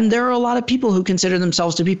 And there are a lot of people who consider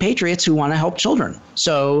themselves to be patriots who want to help children.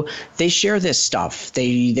 So they share this stuff.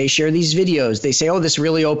 They share these videos. They say, oh, this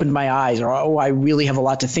really opened my eyes, or, oh, I really have a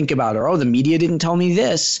lot to think about, or, oh, the media didn't tell me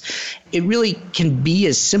this. It really can be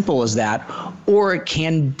as simple as that, or it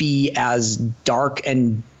can be as dark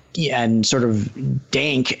and sort of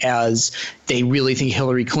dank as they really think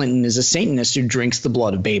Hillary Clinton is a Satanist who drinks the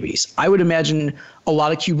blood of babies. I would imagine a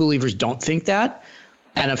lot of Q believers don't think that,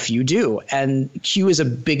 and a few do. And Q is a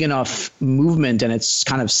big enough movement, and it's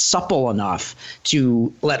kind of supple enough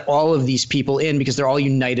to let all of these people in because they're all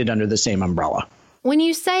united under the same umbrella. When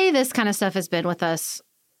you say this kind of stuff has been with us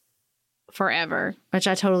forever, which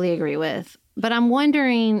I totally agree with, but I'm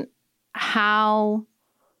wondering how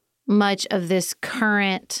much of this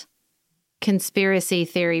current conspiracy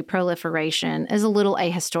theory proliferation is a little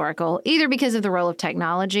ahistorical, either because of the role of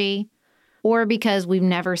technology or because we've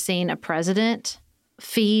never seen a president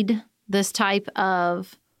feed this type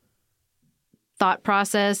of thought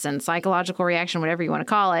process and psychological reaction, whatever you want to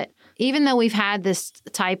call it. Even though we've had this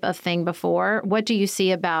type of thing before, what do you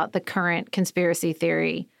see about the current conspiracy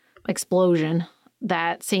theory explosion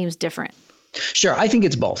that seems different? Sure. I think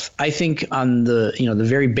it's both. I think on the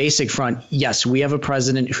very basic front, yes, we have a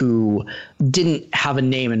president who didn't have a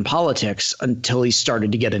name in politics until he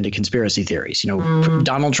started to get into conspiracy theories. You know,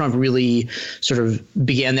 Donald Trump really sort of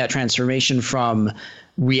began that transformation from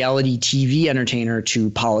reality TV entertainer to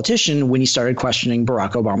politician when he started questioning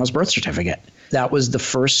Barack Obama's birth certificate. That was the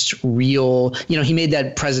first real, he made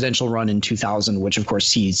that presidential run in 2000, which of course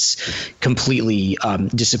he's completely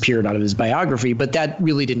disappeared out of his biography, but that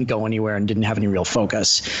really didn't go anywhere and didn't have any real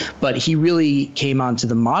focus. But he really came onto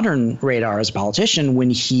the modern radar as a politician when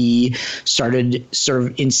he started sort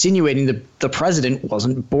of insinuating that the president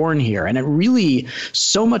wasn't born here. And it really,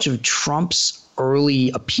 so much of Trump's early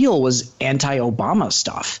appeal was anti-Obama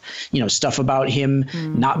stuff, stuff about him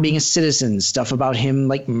not being a citizen, stuff about him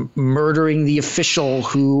like murdering the official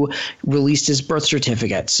who released his birth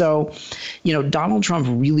certificate. So, Donald Trump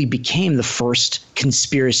really became the first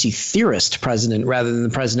conspiracy theorist president rather than the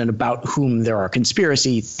president about whom there are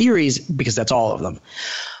conspiracy theories, because that's all of them.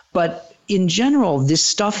 But in general, this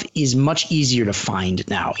stuff is much easier to find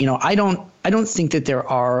now. I don't I don't think that there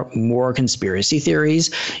are more conspiracy theories.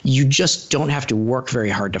 You just don't have to work very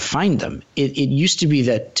hard to find them. It used to be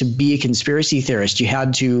that to be a conspiracy theorist, you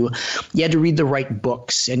had to read the right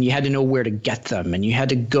books, and you had to know where to get them, and you had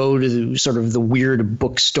to go to sort of the weird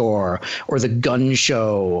bookstore or the gun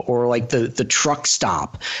show or like the truck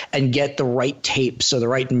stop and get the right tapes or the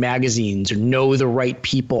right magazines or know the right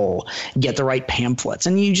people, get the right pamphlets.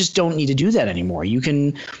 And you just don't need to do that anymore. You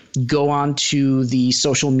can go on to the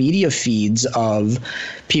social media feeds of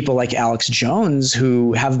people like Alex Jones,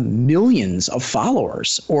 who have millions of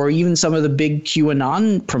followers, or even some of the big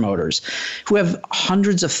QAnon promoters who have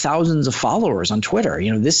hundreds of thousands of followers on Twitter.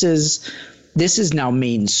 You know, this is now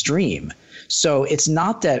mainstream. So it's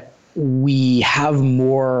not that we have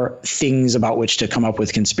more things about which to come up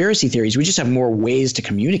with conspiracy theories. We just have more ways to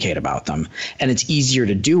communicate about them, and it's easier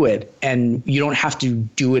to do it. And you don't have to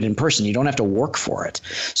do it in person. You don't have to work for it.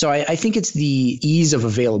 So I think it's the ease of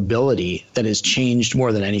availability that has changed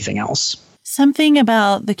more than anything else. Something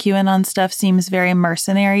about the QAnon stuff seems very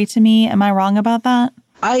mercenary to me. Am I wrong about that?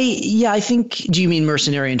 I think, do you mean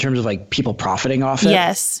mercenary in terms of like people profiting off it?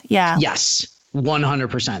 Yes. Yeah. Yes.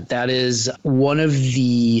 100%. That is one of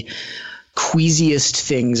the queasiest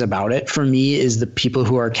things about it for me, is the people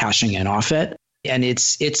who are cashing in off it. And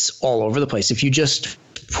it's all over the place. If you just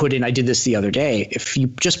put in, I did this the other day, if you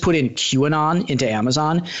just put in QAnon into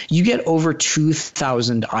Amazon, you get over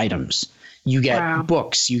 2,000 items. You get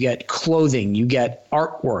books, you get clothing, you get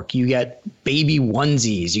artwork, you get baby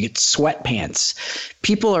onesies, you get sweatpants.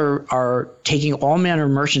 People are taking all manner of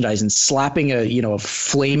merchandise and slapping a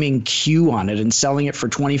flaming Q on it and selling it for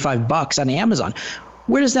 $25 on Amazon.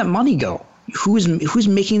 Where does that money go? Who's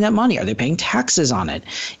making that money? Are they paying taxes on it?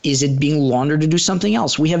 Is it being laundered to do something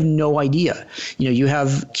else? We have no idea. You know, you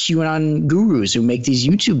have QAnon gurus who make these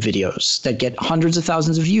YouTube videos that get hundreds of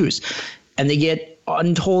thousands of views, and they get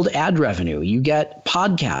untold ad revenue. You get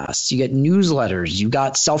podcasts, you get newsletters, you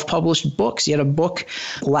got self-published books. You had a book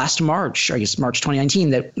last March, I guess March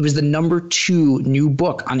 2019, that was the #2 new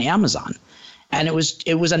book on Amazon. And it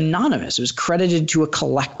was anonymous. It was credited to a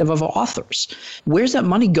collective of authors. Where's that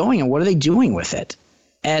money going, and what are they doing with it?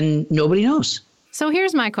 And nobody knows. So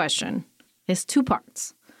here's my question. It's 2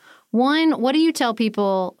 parts. One, what do you tell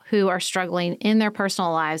people who are struggling in their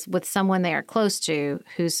personal lives with someone they are close to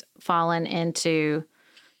who's fallen into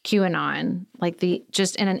QAnon, like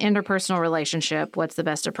just in an interpersonal relationship, what's the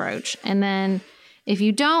best approach? And then if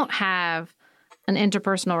you don't have an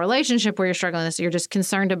interpersonal relationship where you're struggling with this, you're just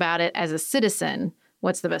concerned about it as a citizen,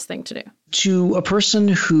 what's the best thing to do? To a person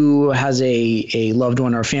who has a loved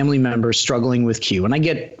one or a family member struggling with Q, and I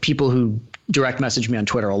get people who direct message me on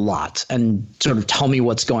Twitter a lot and sort of tell me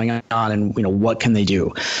what's going on and, you know, what can they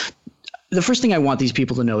do? The first thing I want these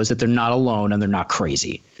people to know is that they're not alone and they're not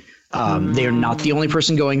crazy. They are not the only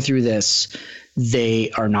person going through this.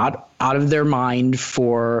 They are not out of their mind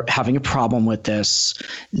for having a problem with this.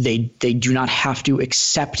 They do not have to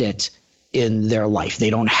accept it in their life. They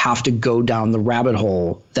don't have to go down the rabbit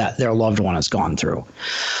hole that their loved one has gone through.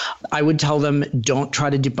 I would tell them, don't try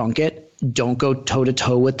to debunk it. Don't go toe to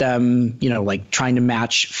toe with them, like trying to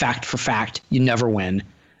match fact for fact. You never win.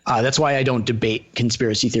 That's why I don't debate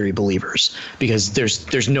conspiracy theory believers, because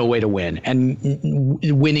there's no way to win, and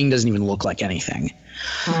winning doesn't even look like anything.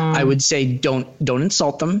 I would say don't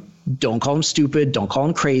insult them. Don't call them stupid. Don't call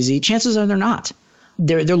them crazy. Chances are they're not.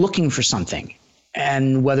 They're looking for something.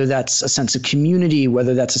 And whether that's a sense of community,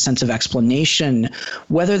 whether that's a sense of explanation,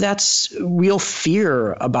 whether that's real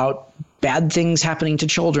fear about bad things happening to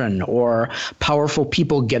children or powerful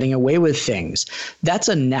people getting away with things, that's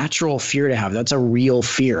a natural fear to have. That's a real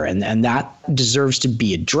fear. And that deserves to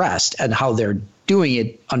be addressed. And how they're doing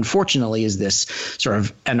it, unfortunately, is this sort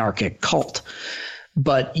of anarchic cult.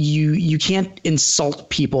 But you can't insult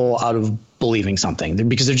people out of believing something,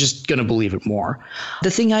 because they're just going to believe it more. The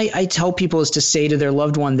thing I tell people is to say to their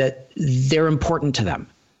loved one that they're important to them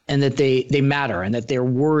and that they matter, and that they're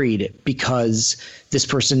worried because this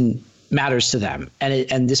person matters to them.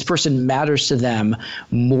 And this person matters to them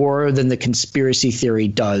more than the conspiracy theory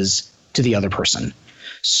does to the other person.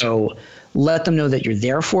 So let them know that you're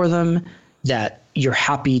there for them, that you're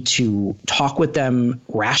happy to talk with them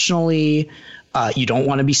rationally. You don't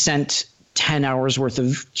want to be sent 10 hours worth of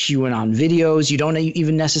QAnon videos. You don't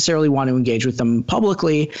even necessarily want to engage with them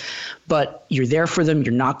publicly, but you're there for them.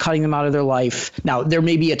 You're not cutting them out of their life. Now, there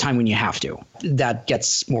may be a time when you have to. That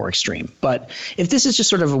gets more extreme. But if this is just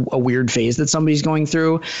sort of a weird phase that somebody's going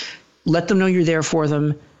through, let them know you're there for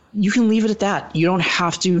them. You can leave it at that. You don't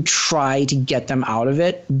have to try to get them out of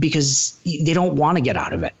it, because they don't want to get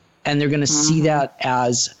out of it. And they're going to see that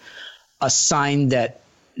as a sign that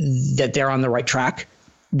they're on the right track,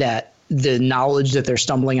 that the knowledge that they're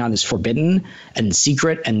stumbling on is forbidden and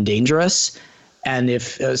secret and dangerous. And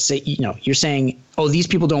if you're saying, oh, these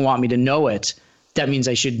people don't want me to know it, that means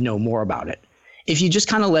I should know more about it. If you just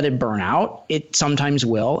kind of let it burn out, it sometimes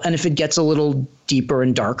will. And if it gets a little deeper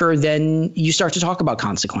and darker, then you start to talk about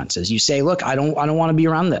consequences. You say, look, I don't want to be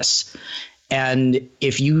around this. And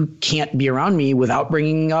if you can't be around me without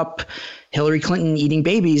bringing up Hillary Clinton eating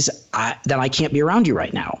babies, then I can't be around you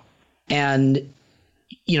right now. And,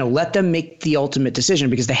 let them make the ultimate decision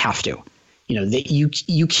because they have to.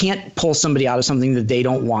 You can't pull somebody out of something that they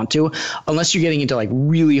don't want to, unless you're getting into like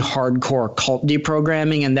really hardcore cult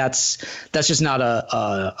deprogramming, and that's just not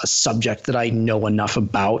a subject that I know enough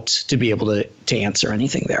about to be able to answer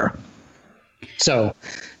anything there. So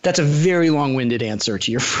that's a very long-winded answer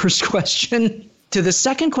to your first question. To the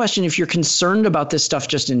second question, if you're concerned about this stuff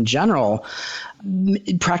just in general,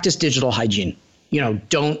 practice digital hygiene.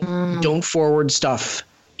 Don't forward stuff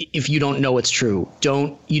if you don't know it's true.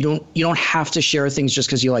 You don't have to share things just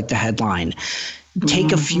because you like the headline.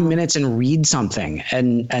 Take a few minutes and read something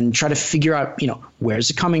and try to figure out, where's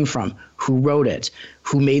it coming from? Who wrote it?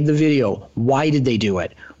 Who made the video? Why did they do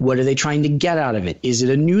it? What are they trying to get out of it? Is it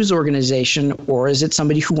a news organization or is it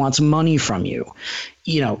somebody who wants money from you?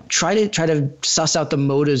 Try to suss out the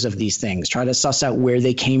motives of these things. Try to suss out where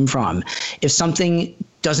they came from. If something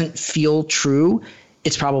doesn't feel true,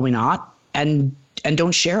 it's probably not. And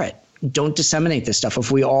don't share it. Don't disseminate this stuff.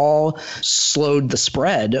 If we all slowed the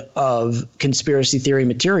spread of conspiracy theory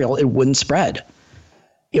material, it wouldn't spread.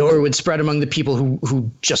 Or it would spread among the people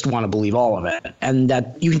who just want to believe all of it. And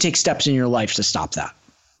that you can take steps in your life to stop that.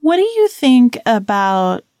 What do you think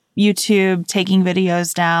about YouTube taking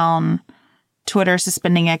videos down, Twitter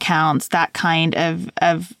suspending accounts, that kind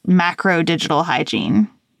of macro digital hygiene?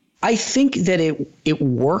 I think that it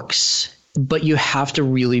works, but you have to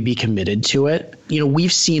really be committed to it.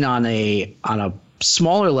 We've seen on a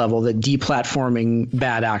smaller level that deplatforming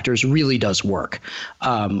bad actors really does work.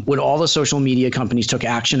 When all the social media companies took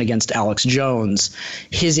action against Alex Jones,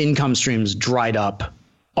 his income streams dried up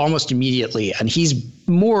almost immediately, and he's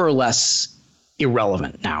more or less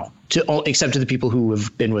irrelevant now, except to the people who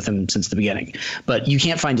have been with him since the beginning. But you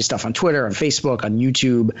can't find his stuff on Twitter, on Facebook, on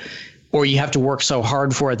YouTube, or you have to work so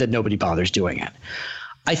hard for it that nobody bothers doing it.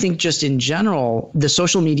 I think just in general, the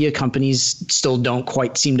social media companies still don't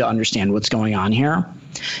quite seem to understand what's going on here.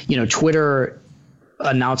 Twitter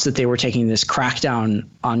announced that they were taking this crackdown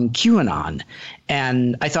on QAnon.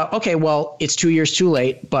 And I thought, okay, well, it's 2 years too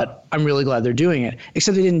late, but I'm really glad they're doing it,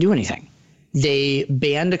 except they didn't do anything. They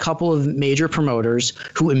banned a couple of major promoters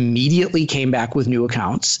who immediately came back with new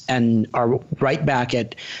accounts and are right back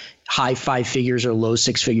at high 5 figures or low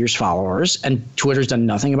 6 figures followers. And Twitter's done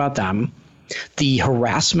nothing about them. The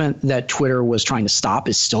harassment that Twitter was trying to stop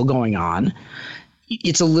is still going on.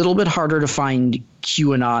 It's a little bit harder to find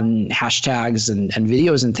QAnon hashtags and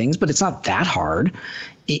videos and things, but it's not that hard.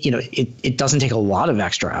 It doesn't take a lot of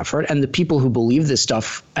extra effort. And the people who believe this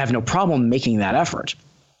stuff have no problem making that effort.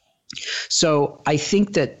 So I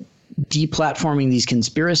think that deplatforming these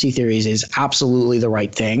conspiracy theories is absolutely the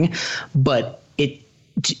right thing. But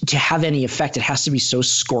to have any effect, it has to be so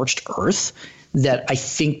scorched earth that I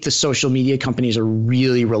think the social media companies are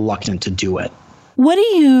really reluctant to do it. What do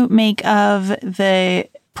you make of the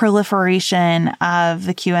proliferation of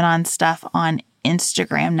the QAnon stuff on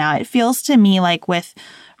Instagram now? It feels to me like with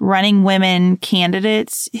running women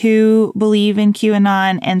candidates who believe in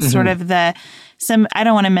QAnon and sort of I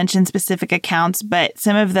don't want to mention specific accounts, but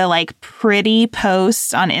some of the like pretty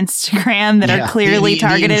posts on Instagram that are clearly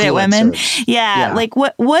targeted at women. Yeah. Like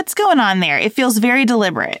what's going on there? It feels very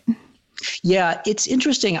deliberate. Yeah, it's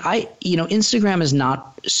interesting. Instagram is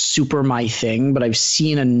not super my thing, but I've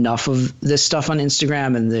seen enough of this stuff on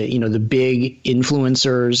Instagram and the big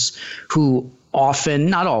influencers who often,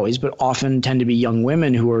 not always, but often tend to be young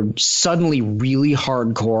women who are suddenly really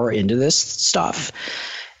hardcore into this stuff.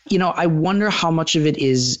 I wonder how much of it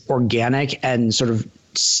is organic and sort of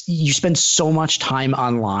you spend so much time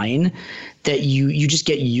online that you just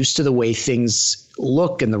get used to the way things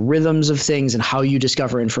look and the rhythms of things and how you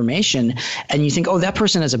discover information. And you think, oh, that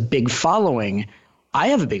person has a big following. I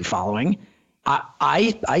have a big following.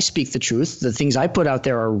 I speak the truth. The things I put out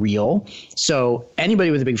there are real. So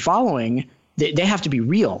anybody with a big following, they have to be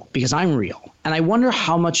real because I'm real. And I wonder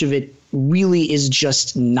how much of it really is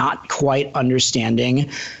just not quite understanding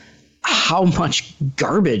how much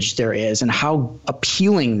garbage there is and how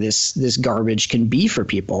appealing this garbage can be for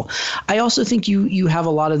people. I also think you have a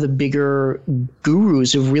lot of the bigger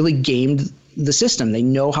gurus who've really gamed the system. They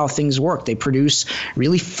know how things work. They produce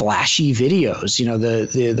really flashy videos.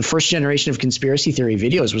 The first generation of conspiracy theory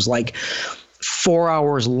videos was like 4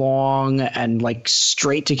 hours long and like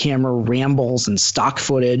straight to camera rambles and stock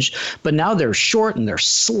footage. But now they're short and they're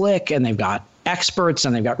slick and they've got experts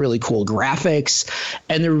and they've got really cool graphics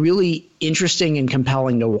and they're really interesting and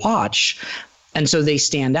compelling to watch. And so they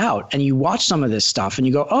stand out, and you watch some of this stuff and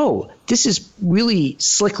you go, oh, this is really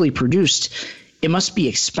slickly produced. It must be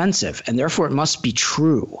expensive, and therefore it must be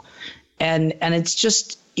true. And it's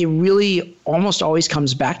just, it really almost always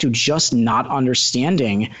comes back to just not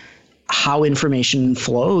understanding how information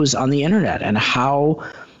flows on the internet and how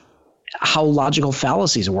logical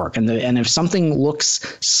fallacies work. And if something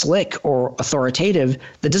looks slick or authoritative,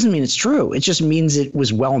 that doesn't mean it's true. It just means it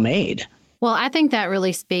was well made. Well, I think that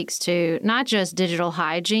really speaks to not just digital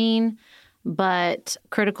hygiene, but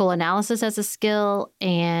critical analysis as a skill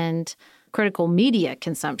and critical media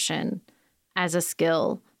consumption as a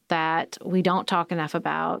skill that we don't talk enough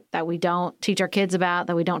about, that we don't teach our kids about,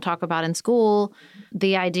 that we don't talk about in school.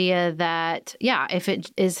 The idea that, yeah, if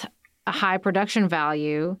it is a high production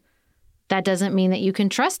value, that doesn't mean that you can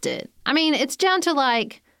trust it. I mean, it's down to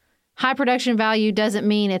like high production value doesn't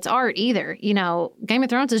mean it's art either. You know, Game of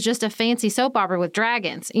Thrones is just a fancy soap opera with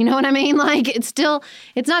dragons. You know what I mean? Like it's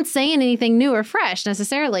not saying anything new or fresh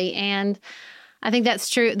necessarily. And I think that's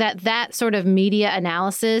true, that sort of media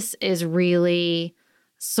analysis is really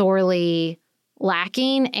sorely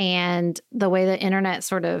lacking. And the way the internet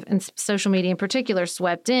sort of, and social media in particular,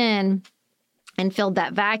 swept in and filled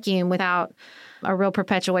that vacuum without a real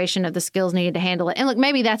perpetuation of the skills needed to handle it. And look,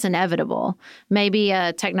 maybe that's inevitable. Maybe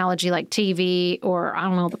a technology like TV or, I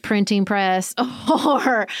don't know, the printing press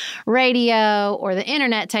or radio or the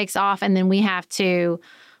internet takes off, and then we have to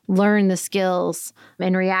learn the skills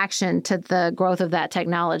in reaction to the growth of that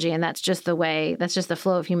technology. And that's just the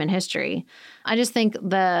flow of human history. I just think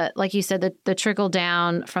like you said, the trickle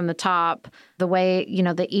down from the top, the way,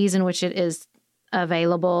 the ease in which it is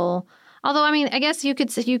available. Although, I mean, I guess you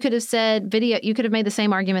could have said video, you could have made the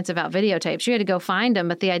same arguments about videotapes. You had to go find them.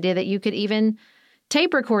 But the idea that you could even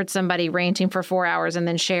tape record somebody ranting for 4 hours and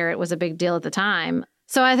then share it was a big deal at the time.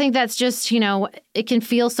 So I think that's just, it can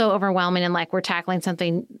feel so overwhelming and like we're tackling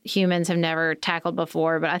something humans have never tackled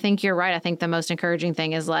before. But I think you're right. I think the most encouraging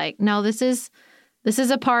thing is like, no, this is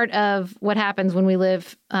a part of what happens when we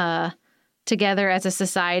live together as a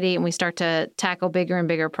society and we start to tackle bigger and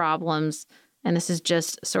bigger problems. And this is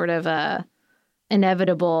just sort of a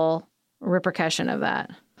inevitable repercussion of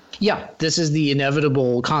that. Yeah, this is the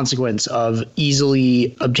inevitable consequence of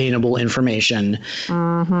easily obtainable information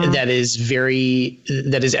that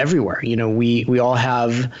is everywhere. We all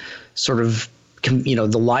have sort of,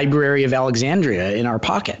 the Library of Alexandria in our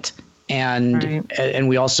pocket. And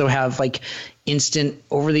we also have like instant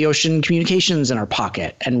over the ocean communications in our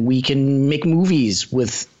pocket, and we can make movies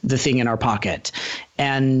with the thing in our pocket.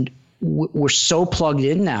 And we're so plugged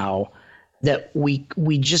in now that we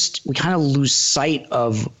kind of lose sight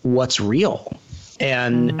of what's real.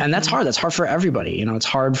 And that's hard. That's hard for everybody. It's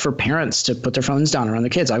hard for parents to put their phones down around their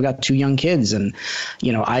kids. I've got 2 young kids, and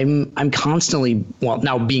I'm constantly,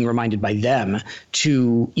 now being reminded by them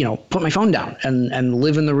to, put my phone down and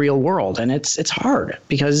live in the real world. And it's hard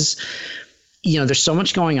because, there's so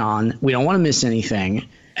much going on. We don't want to miss anything,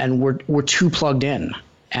 and we're too plugged in.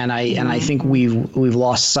 And I think we've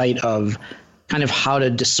lost sight of kind of how to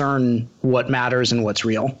discern what matters and what's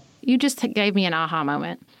real. You just gave me an aha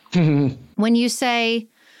moment. When you say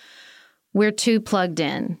we're too plugged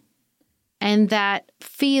in, and that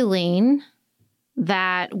feeling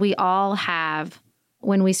that we all have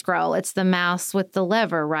when we scroll, it's the mouse with the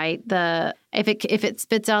lever, right? If it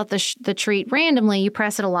spits out the treat randomly, you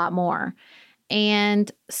press it a lot more. And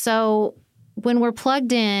so when we're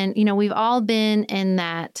plugged in, we've all been in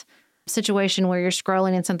that situation where you're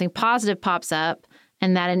scrolling and something positive pops up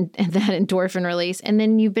and that endorphin release. And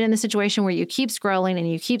then you've been in the situation where you keep scrolling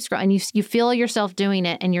and you keep scrolling and you feel yourself doing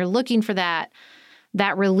it and you're looking for that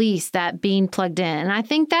release, that being plugged in. And I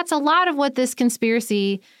think that's a lot of what this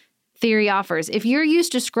conspiracy theory offers. If you're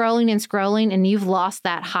used to scrolling and you've lost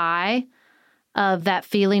that high of that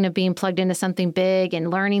feeling of being plugged into something big and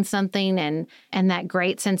learning something and that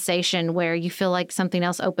great sensation where you feel like something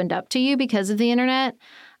else opened up to you because of the internet,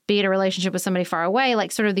 be it a relationship with somebody far away,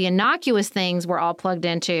 like sort of the innocuous things we're all plugged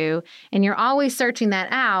into, and you're always searching that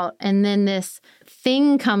out, and then this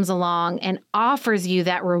thing comes along and offers you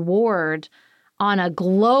that reward on a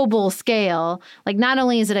global scale. Like not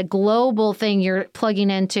only is it a global thing you're plugging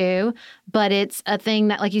into, but it's a thing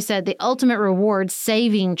that, like you said, the ultimate reward,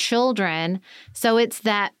 saving children. So it's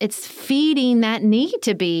feeding that need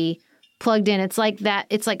to be plugged in. It's like that.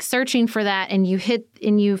 It's like searching for that, and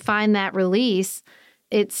you find that release.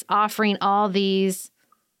 It's offering all these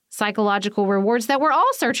psychological rewards that we're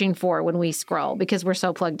all searching for when we scroll because we're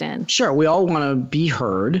so plugged in. Sure. We all want to be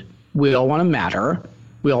heard. We all want to matter.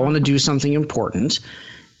 We all want to do something important.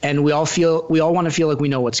 And we all want to feel like we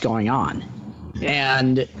know what's going on.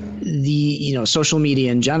 And the, social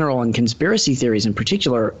media in general and conspiracy theories in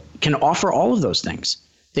particular can offer all of those things.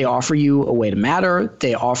 They offer you a way to matter.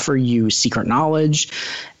 They offer you secret knowledge.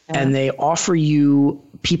 And they offer you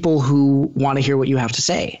people who want to hear what you have to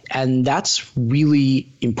say. And that's really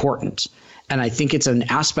important. And I think it's an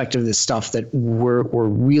aspect of this stuff that we're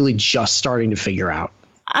really just starting to figure out.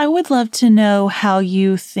 I would love to know how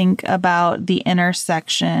you think about the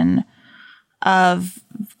intersection of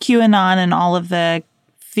QAnon and all of the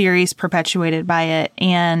theories perpetuated by it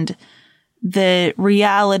and the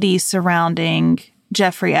reality surrounding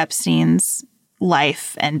Jeffrey Epstein's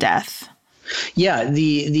life and death. Yeah,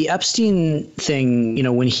 the Epstein thing,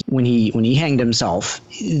 when he hanged himself,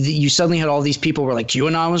 you suddenly had all these people who were like,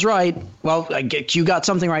 QAnon was right. Well, Q got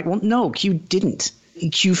something right. Well, no, Q didn't.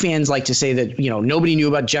 Q fans like to say that, nobody knew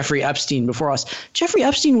about Jeffrey Epstein before us. Jeffrey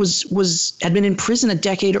Epstein had been in prison a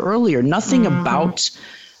decade earlier. Nothing about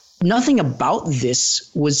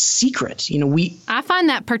this was secret. I find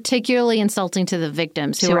that particularly insulting to the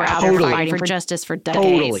victims who are out there fighting for justice for decades.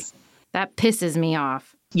 Totally. That pisses me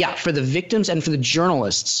off. Yeah, for the victims and for the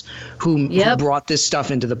journalists who brought this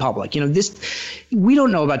stuff into the public. We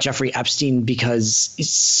don't know about Jeffrey Epstein because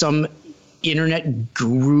some internet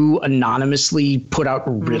guru anonymously put out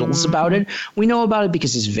riddles about it. We know about it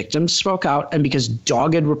because his victims spoke out and because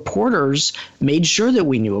dogged reporters made sure that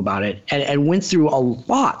we knew about it and went through a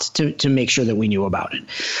lot to make sure that we knew about it.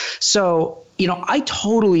 So, I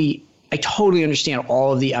totally understand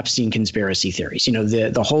all of the Epstein conspiracy theories.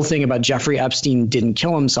 The whole thing about Jeffrey Epstein didn't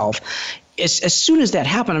kill himself. As soon as that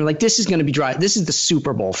happened, I'm like, this is going to be dry. This is the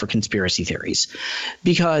Super Bowl for conspiracy theories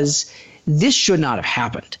because this should not have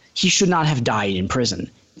happened. He should not have died in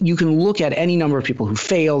prison. You can look at any number of people who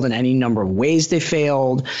failed and any number of ways they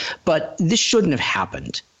failed, but this shouldn't have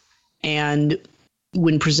happened. And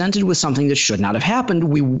when presented with something that should not have happened,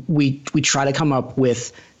 we try to come up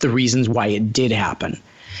with the reasons why it did happen.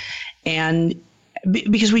 And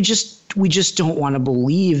because we just don't want to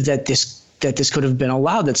believe that this could have been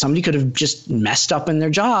allowed, that somebody could have just messed up in their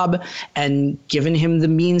job and given him the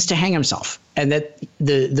means to hang himself, and that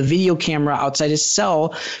the video camera outside his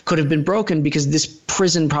cell could have been broken because this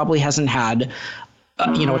prison probably hasn't had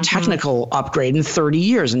a technical upgrade in 30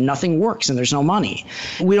 years and nothing works and there's no money.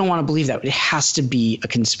 We don't want to believe that. It has to be a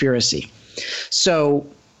conspiracy. So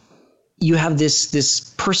you have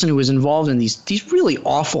this person who is involved in these really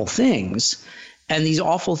awful things, and these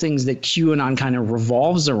awful things that QAnon kind of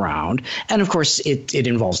revolves around. And of course, it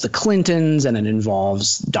involves the Clintons, and it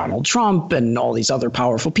involves Donald Trump and all these other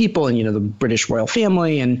powerful people, and the British royal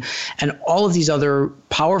family, and all of these other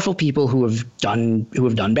powerful people who have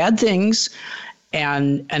done bad things.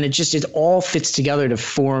 And it all fits together to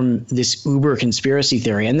form this uber conspiracy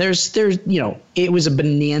theory. And there's it was a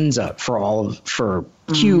bonanza for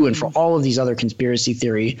Q and for all of these other conspiracy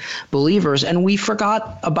theory believers. And we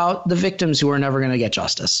forgot about the victims who are never going to get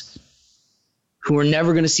justice, who are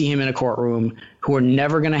never going to see him in a courtroom, who are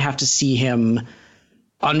never going to have to see him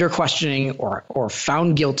under questioning or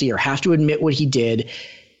found guilty or have to admit what he did.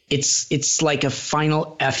 It's like a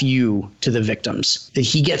final FU to the victims that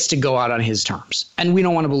he gets to go out on his terms. And we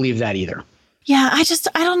don't want to believe that either. Yeah,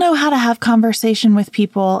 I don't know how to have conversation with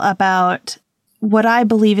people about what I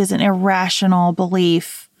believe is an irrational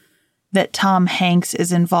belief that Tom Hanks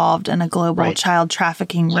is involved in a global child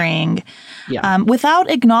trafficking ring without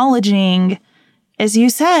acknowledging, as you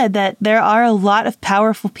said, that there are a lot of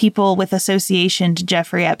powerful people with association to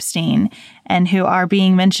Jeffrey Epstein and who are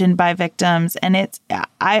being mentioned by victims. And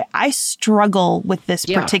I struggle with this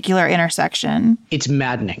particular intersection. It's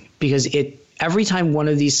maddening because every time one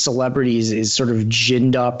of these celebrities is sort of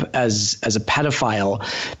ginned up as a pedophile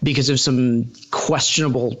because of some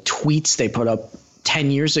questionable tweets they put up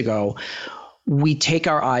 10 years ago, we take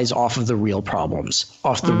our eyes off of the real problems,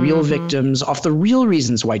 off the real victims, off the real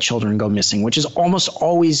reasons why children go missing, which is almost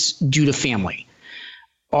always due to family,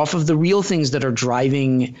 off of the real things that are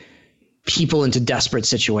driving people into desperate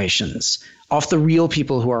situations, off the real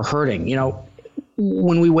people who are hurting.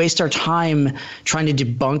 When we waste our time trying to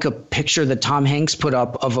debunk a picture that Tom Hanks put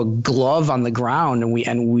up of a glove on the ground, and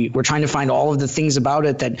we're trying to find all of the things about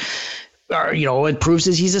it that are, it proves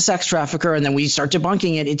that he's a sex trafficker, and then we start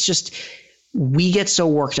debunking it. It's just, we get so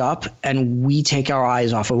worked up and we take our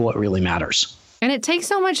eyes off of what really matters. And it takes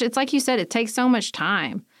so much, it's like you said, it takes so much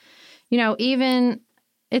time. Even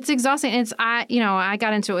it's exhausting. I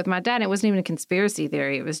got into it with my dad. It wasn't even a conspiracy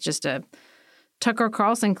theory. It was just a Tucker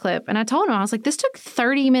Carlson clip. And I told him, I was like, this took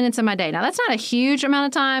 30 minutes of my day. Now, that's not a huge amount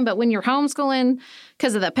of time, but when you're homeschooling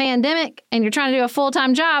because of the pandemic and you're trying to do a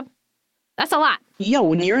full-time job, that's a lot. Yeah,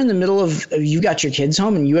 when you're in the middle of, you got your kids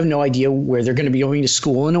home and you have no idea where they're going to be going to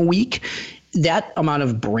school in a week, that amount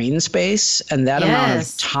of brain space and that amount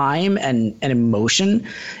of time and emotion,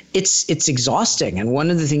 it's exhausting. And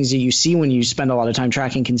one of the things that you see when you spend a lot of time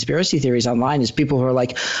tracking conspiracy theories online is people who are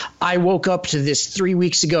like, I woke up to this 3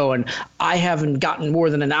 weeks ago and I haven't gotten more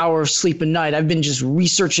than an hour of sleep a night. I've been just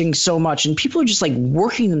researching so much. And people are just like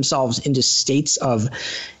working themselves into states of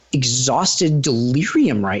exhausted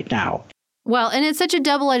delirium right now. Well, and it's such a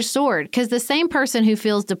double-edged sword because the same person who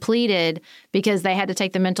feels depleted because they had to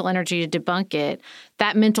take the mental energy to debunk it,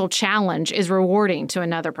 that mental challenge is rewarding to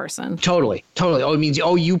another person. Totally. Oh, it means,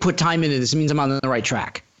 you put time into this. It means I'm on the right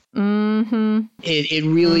track. Mm-hmm. It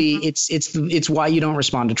really, it's why you don't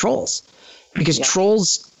respond to trolls, because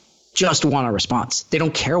trolls just want a response. They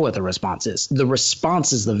don't care what the response is. The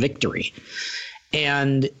response is the victory.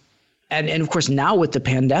 And of course, now with the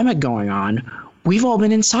pandemic going on, we've all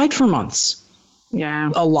been inside for months.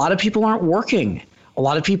 Yeah. A lot of people aren't working. A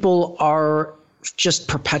lot of people are just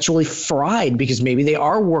perpetually fried because maybe they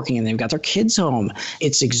are working and they've got their kids home.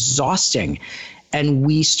 It's exhausting. And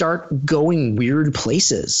we start going weird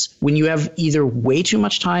places. When you have either way too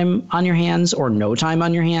much time on your hands or no time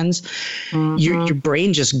on your hands, your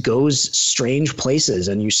brain just goes strange places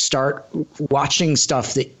and you start watching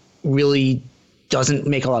stuff that really doesn't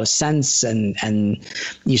make a lot of sense, and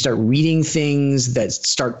you start reading things that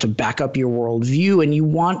start to back up your worldview, and you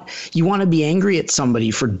want to be angry at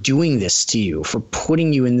somebody for doing this to you, for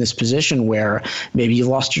putting you in this position where maybe you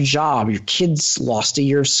lost your job, your kids lost a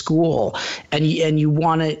year of school, and you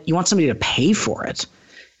want somebody to pay for it.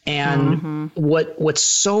 And what's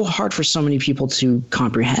so hard for so many people to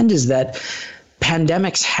comprehend is that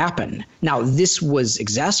pandemics happen. Now, this was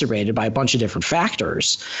exacerbated by a bunch of different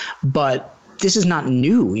factors, but this is not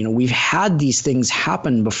new. We've had these things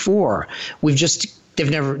happen before. They've just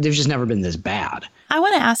never been this bad. I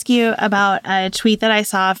want to ask you about a tweet that I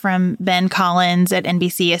saw from Ben Collins at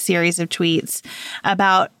NBC, a series of tweets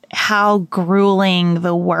about how grueling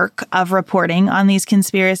the work of reporting on these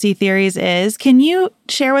conspiracy theories is. Can you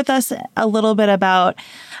share with us a little bit about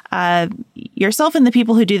yourself and the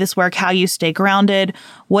people who do this work, how you stay grounded?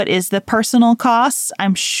 What is the personal costs?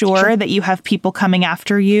 I'm sure that you have people coming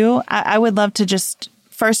after you. I would love to just,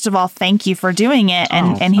 first of all, thank you for doing it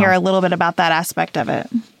and hear a little bit about that aspect of it.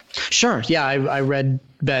 Sure. Yeah, I read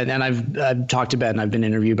Ben and I've talked to Ben. I've been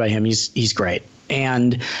interviewed by him. He's great.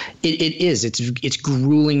 And it's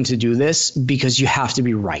grueling to do this because you have to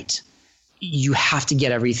be right. You have to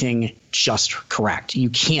get everything just correct. You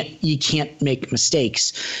can't make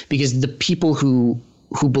mistakes because the people who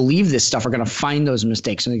believe this stuff are going to find those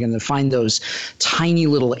mistakes and they're going to find those tiny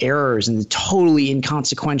little errors and the totally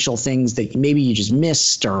inconsequential things that maybe you just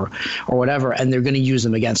missed or whatever, and they're going to use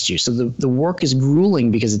them against you. So the work is grueling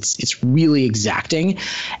because it's really exacting,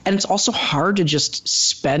 and it's also hard to just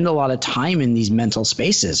spend a lot of time in these mental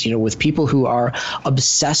spaces, with people who are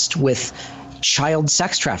obsessed with child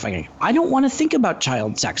sex trafficking. I don't want to think about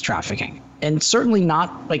child sex trafficking, and certainly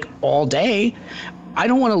not like all day. I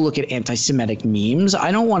don't want to look at anti-Semitic memes.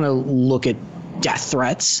 I don't want to look at death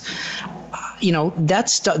threats.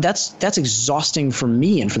 That's exhausting for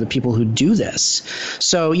me and for the people who do this.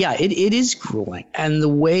 So yeah, it is grueling. And the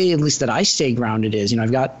way, at least that I stay grounded is,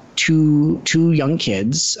 I've got two young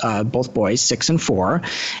kids, both boys, 6 and 4,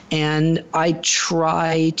 and I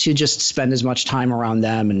try to just spend as much time around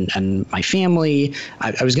them and my family.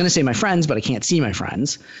 I was going to say my friends, but I can't see my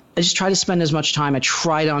friends. I just try to spend as much time. I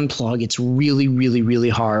try to unplug. It's really, really, really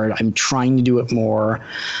hard. I'm trying to do it more.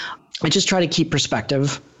 I just try to keep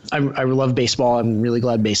perspective. I love baseball. I'm really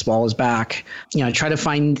glad baseball is back. I try to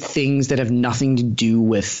find things that have nothing to do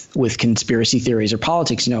with conspiracy theories or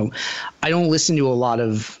politics. I don't listen to a lot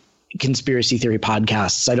of conspiracy theory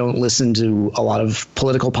podcasts. I don't listen to a lot of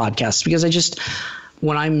political podcasts because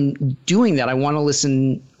when I'm doing that, I want to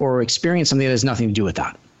listen or experience something that has nothing to do with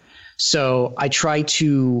that. So I try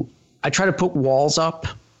to put walls up.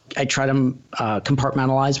 I try to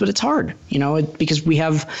compartmentalize, but it's hard, because we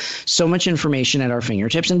have so much information at our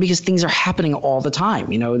fingertips and because things are happening all the time.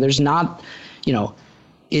 There's not,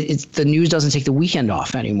 the news doesn't take the weekend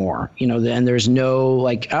off anymore, and there's no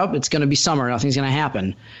it's going to be summer, nothing's going to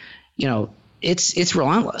happen. It's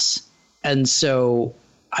relentless. And so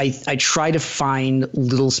I try to find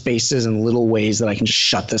little spaces and little ways that I can just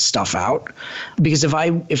shut this stuff out, because if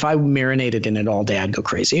I marinated in it all day, I'd go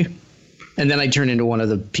crazy. And then I turn into one of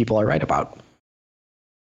the people I write about.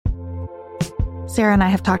 Sarah and I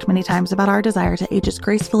have talked many times about our desire to age as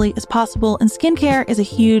gracefully as possible, and skincare is a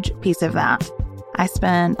huge piece of that. I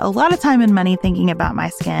spend a lot of time and money thinking about my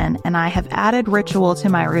skin, and I have added Ritual to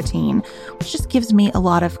my routine, which just gives me a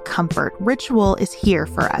lot of comfort. Ritual is here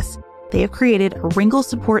for us. They have created a wrinkle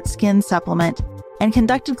support skin supplement and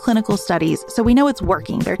conducted clinical studies, so we know it's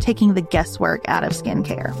working. They're taking the guesswork out of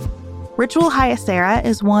skincare. Ritual Hyacera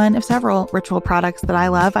is one of several Ritual products that I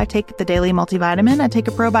love. I take the daily multivitamin, I take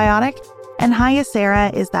a probiotic, and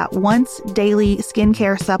Hyacera is that once daily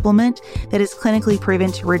skincare supplement that is clinically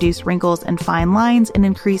proven to reduce wrinkles and fine lines and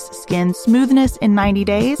increase skin smoothness in 90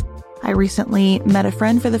 days. I recently met a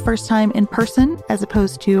friend for the first time in person as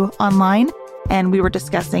opposed to online, and we were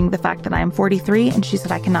discussing the fact that I am 43, and she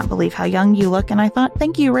said, "I cannot believe how young you look." And I thought,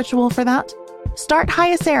 thank you, Ritual, for that. Start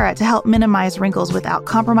Hyacera to help minimize wrinkles without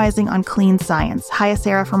compromising on clean science.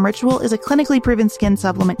 Hyacera from Ritual is a clinically proven skin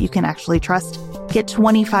supplement you can actually trust. Get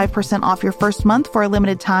 25% off your first month for a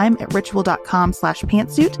limited time at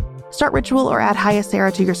ritual.com/pantsuit. Start Ritual or add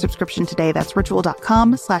Hyacera to your subscription today. That's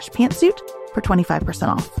ritual.com/pantsuit for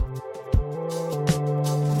 25% off.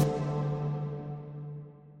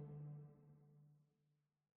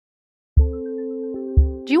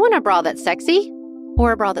 Do you want a bra that's sexy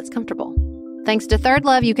or a bra that's comfortable? Thanks to Third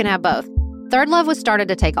Love, you can have both. Third Love was started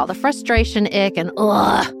to take all the frustration, ick, and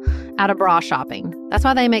out of bra shopping. That's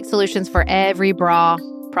why they make solutions for every bra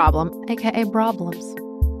problem, aka problems.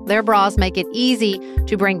 Their bras make it easy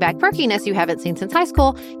to bring back perkiness you haven't seen since high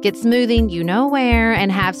school, get smoothing you know where,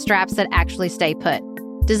 and have straps that actually stay put.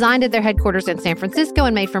 Designed at their headquarters in San Francisco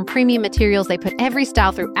and made from premium materials, they put every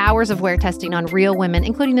style through hours of wear testing on real women,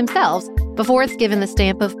 including themselves, before it's given the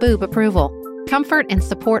stamp of boob approval. Comfort and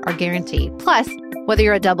support are guaranteed. Plus, whether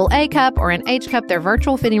you're a double A cup or an H cup, their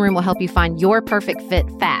virtual fitting room will help you find your perfect fit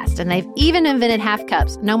fast. And they've even invented half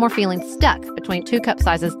cups. No more feeling stuck between two cup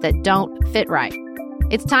sizes that don't fit right.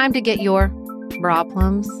 It's time to get your bra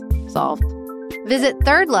plums solved. Visit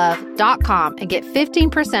thirdlove.com and get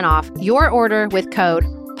 15% off your order with code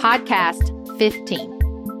podcast15.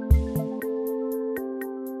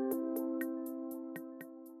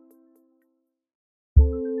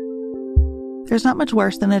 There's not much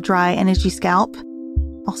worse than a dry and itchy scalp.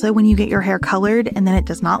 Also, when you get your hair colored and then it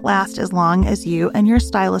does not last as long as you and your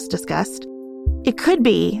stylist discussed. It could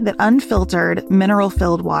be that unfiltered,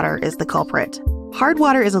 mineral-filled water is the culprit. Hard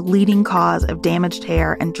water is a leading cause of damaged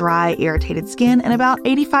hair and dry, irritated skin, and about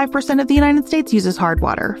 85% of the United States uses hard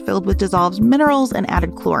water, filled with dissolved minerals and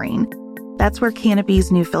added chlorine. That's where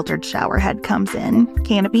Canopy's new filtered shower head comes in.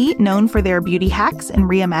 Canopy, known for their beauty hacks and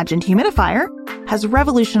reimagined humidifier, has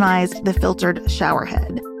revolutionized the filtered shower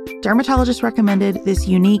head. Dermatologists recommended this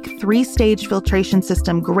unique 3-stage filtration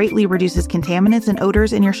system greatly reduces contaminants and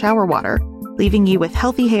odors in your shower water, leaving you with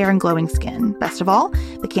healthy hair and glowing skin. Best of all,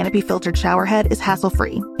 the Canopy filtered shower head is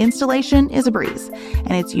hassle-free. Installation is a breeze,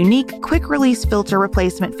 and its unique quick-release filter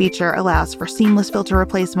replacement feature allows for seamless filter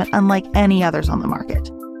replacement unlike any others on the market.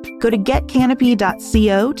 Go to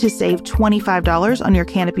getcanopy.co to save $25 on your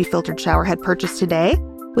Canopy filtered shower head purchase today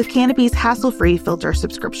with Canopy's hassle-free filter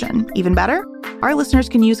subscription. Even better, our listeners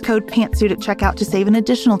can use code PANTSUIT at checkout to save an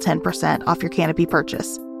additional 10% off your Canopy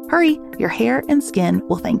purchase. Hurry, your hair and skin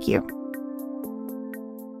will thank you.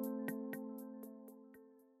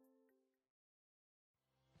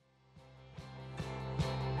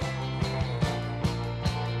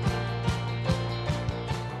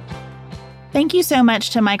 Thank you so much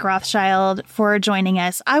to Mike Rothschild for joining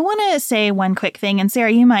us. I want to say one quick thing, and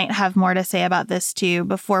Sarah, you might have more to say about this too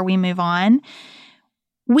before we move on.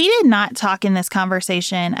 We did not talk in this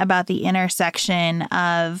conversation about the intersection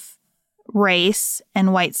of race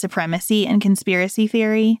and white supremacy and conspiracy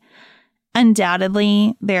theory.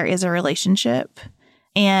 Undoubtedly, there is a relationship.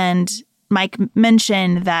 And Mike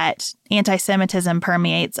mentioned that anti-Semitism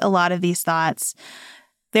permeates a lot of these thoughts.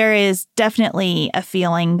 There is definitely a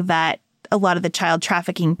feeling that a lot of the child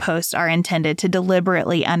trafficking posts are intended to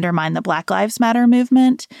deliberately undermine the Black Lives Matter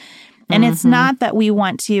movement. And it's not that we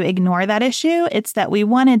want to ignore that issue. It's that we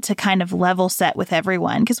wanted to kind of level set with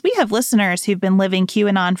everyone, because we have listeners who've been living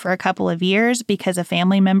QAnon for a couple of years because a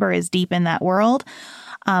family member is deep in that world,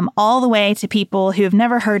 all the way to people who have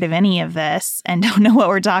never heard of any of this and don't know what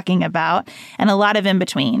we're talking about, and a lot of in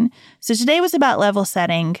between. So today was about level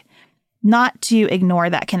setting. Not to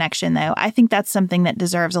ignore that connection, though. I think that's something that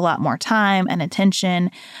deserves a lot more time and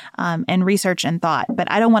attention and research and thought,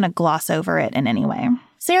 but I don't want to gloss over it in any way.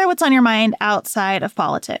 Sarah, what's on your mind outside of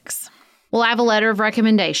politics? Well, I have a letter of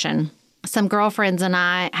recommendation. Some girlfriends and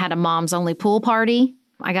I had a mom's-only pool party.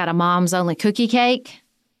 I got a mom's-only cookie cake.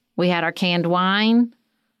 We had our canned wine.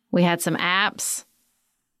 We had some apps.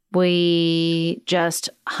 We just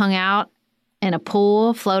hung out in a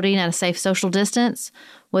pool floating at a safe social distance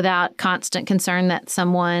without constant concern that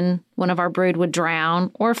one of our brood would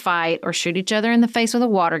drown or fight or shoot each other in the face with a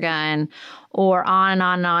water gun or on and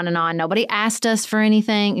on and on and on. Nobody asked us for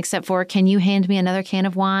anything except for, can you hand me another can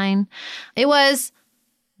of wine? It was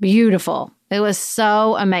beautiful. It was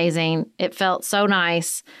so amazing. It felt so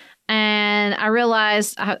nice. And I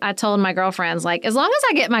realized, I told my girlfriends, like, as long as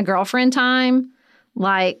I get my girlfriend time,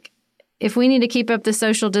 like, if we need to keep up the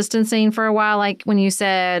social distancing for a while, like when you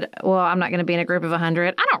said, well, I'm not going to be in a group of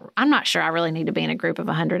 100, I'm not sure I really need to be in a group of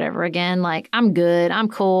 100 ever again. Like, I'm good. I'm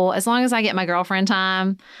cool. As long as I get my girlfriend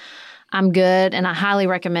time, I'm good. And I highly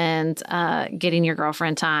recommend getting your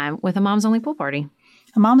girlfriend time with a Moms Only pool party.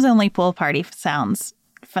 A Moms Only pool party sounds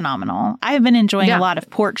phenomenal. I have been enjoying a lot of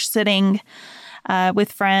porch sitting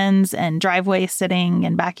with friends and driveway sitting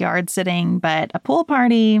and backyard sitting, but a pool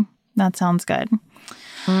party, that sounds good.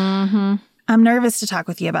 Mm-hmm. I'm nervous to talk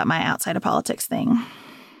with you about my outside of politics thing.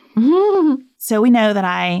 Mm-hmm. So we know that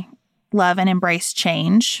I love and embrace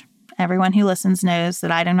change. Everyone who listens knows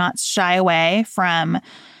that I do not shy away from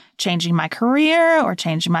changing my career or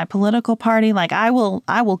changing my political party. Like, I will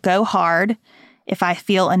go hard if I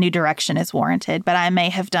feel a new direction is warranted, but I may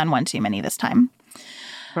have done one too many this time.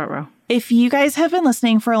 Ruh-roh. If you guys have been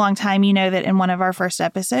listening for a long time, you know that in one of our first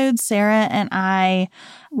episodes, Sarah and I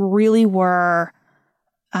really were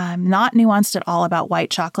not nuanced at all about white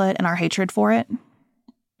chocolate and our hatred for it.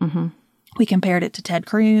 Mm-hmm. We compared it to Ted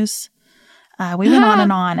Cruz. We went on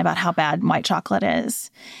and on about how bad white chocolate is.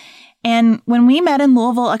 And when we met in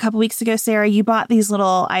Louisville a couple weeks ago, Sarah, you bought these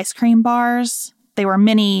little ice cream bars. They were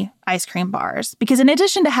mini ice cream bars because in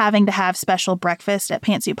addition to having to have special breakfast at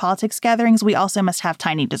Pantsuit Politics gatherings, we also must have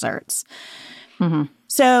tiny desserts. Mm-hmm.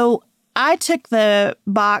 So I took the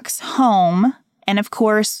box home. And of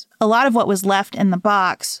course, a lot of what was left in the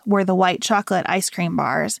box were the white chocolate ice cream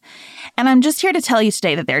bars. And I'm just here to tell you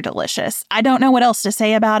today that they're delicious. I don't know what else to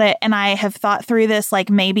say about it. And I have thought through this, like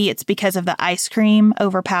maybe it's because of the ice cream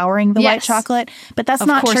overpowering the white chocolate. But that's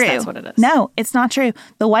not true. Of course, that's what it is. No, it's not true.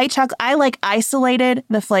 The white chocolate, I isolated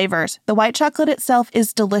the flavors. The white chocolate itself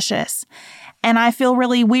is delicious. And I feel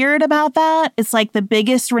really weird about that. It's like the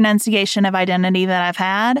biggest renunciation of identity that I've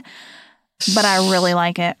had. But I really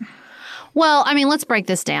like it. Well, I mean, let's break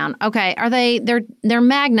this down. Okay, they're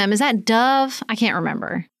Magnum. Is that Dove? I can't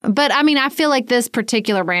remember. But I mean, I feel like this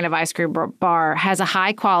particular brand of ice cream bar has a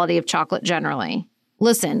high quality of chocolate generally.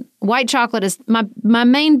 Listen, white chocolate is my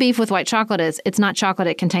main beef with white chocolate is it's not chocolate.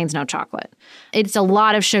 It contains no chocolate. It's a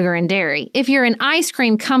lot of sugar and dairy. If you're an ice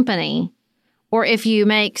cream company or if you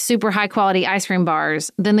make super high quality ice cream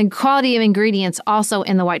bars, then the quality of ingredients also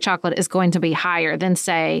in the white chocolate is going to be higher than,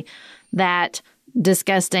 say, that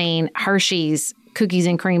disgusting Hershey's cookies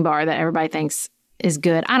and cream bar that everybody thinks is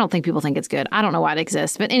good. I don't think people think it's good. I don't know why it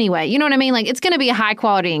exists. But anyway, you know what I mean? Like, it's going to be a high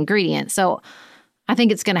quality ingredient. So I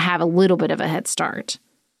think it's going to have a little bit of a head start.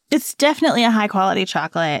 It's definitely a high quality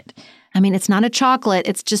chocolate. I mean, it's not a chocolate.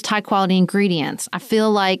 It's just high quality ingredients. I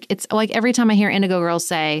feel like it's like every time I hear Indigo Girls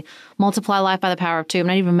say, multiply life by the power of 2. I'm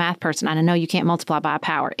not even a math person. I know you can't multiply by a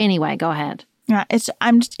power. Anyway, go ahead. Yeah, it's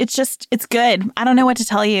good. I don't know what to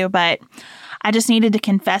tell you, but I just needed to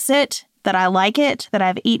confess it, that I like it, that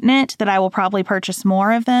I've eaten it, that I will probably purchase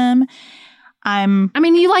more of them. I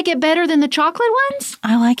mean, you like it better than the chocolate ones?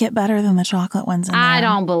 I like it better than the chocolate ones in there. I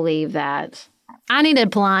don't believe that. I need a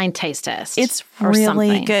blind taste test. It's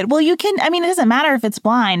really good. Well, it doesn't matter if it's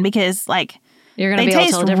blind because, like, you're going to be able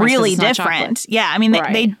to tell the difference. Really different. Yeah, I mean,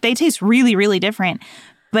 they taste really, really different.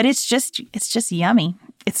 But it's just yummy.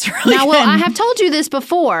 It's really good. Well, I have told you this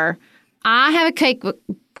before. I have a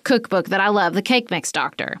cookbook that I love, The Cake Mix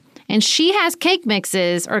Doctor. And she has cake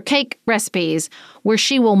mixes or cake recipes where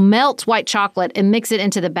she will melt white chocolate and mix it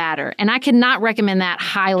into the batter. And I cannot recommend that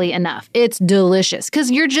highly enough. It's delicious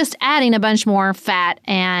because you're just adding a bunch more fat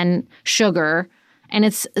and sugar. And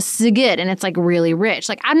it's so good. And it's like really rich.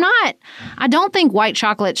 Like I don't think white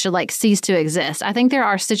chocolate should like cease to exist. I think there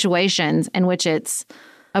are situations in which it's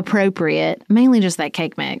appropriate, mainly just that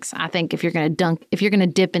cake mix. I think if you're going to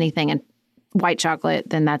dip anything in white chocolate,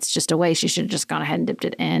 then that's just a waste. You should have just gone ahead and dipped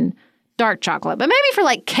it in dark chocolate. But maybe for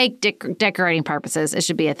like cake decorating purposes, it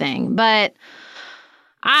should be a thing. But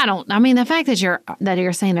the fact that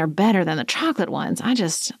you're saying they're better than the chocolate ones, I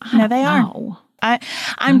don't know.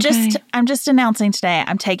 I'm just announcing today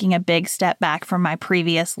I'm taking a big step back from my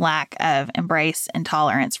previous lack of embrace and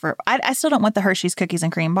tolerance for. I still don't want the Hershey's cookies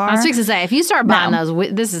and cream bar. I was fixing to say, if you start buying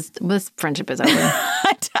those, this friendship is over.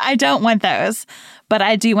 I don't want those, but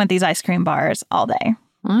I do want these ice cream bars all day.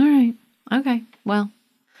 All right. Okay. Well,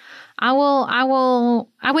 I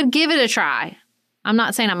would give it a try. I'm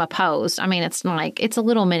not saying I'm opposed. I mean, it's a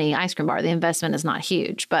little mini ice cream bar. The investment is not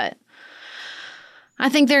huge, but I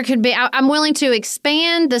think there could be, I'm willing to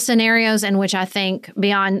expand the scenarios in which I think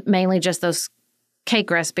beyond mainly just those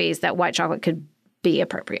cake recipes that white chocolate could be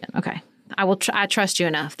appropriate. Okay. I trust you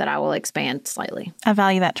enough that I will expand slightly. I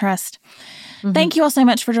value that trust. Mm-hmm. Thank you all so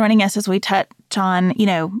much for joining us as we touch on,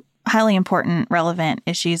 highly important, relevant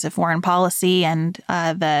issues of foreign policy and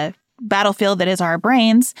the battlefield that is our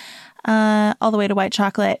brains, all the way to white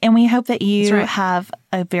chocolate. And we hope that you have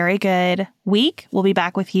a very good week. We'll be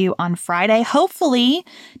back with you on Friday, hopefully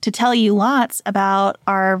to tell you lots about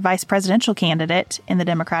our vice presidential candidate in the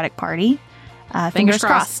Democratic Party. Fingers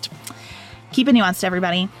crossed. Keep it nuanced,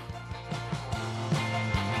 everybody.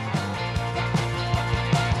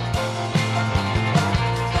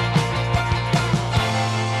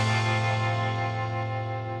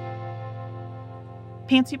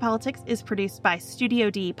 Pantsuit Politics is produced by Studio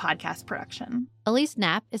D Podcast Production. Elise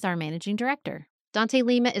Knapp is our managing director. Dante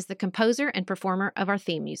Lima is the composer and performer of our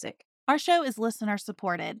theme music. Our show is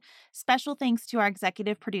listener-supported. Special thanks to our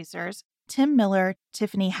executive producers, Tim Miller,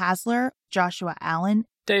 Tiffany Hasler, Joshua Allen,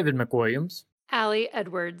 David McWilliams, Allie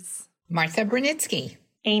Edwards, Martha Brunitsky,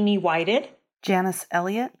 Amy Whited, Janice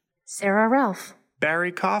Elliott, Sarah Ralph,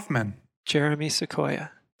 Barry Kaufman, Jeremy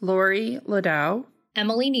Sequoia, Lori Ladow,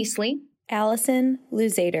 Emily Neasley, Allison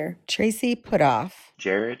Luzader, Tracy Putoff,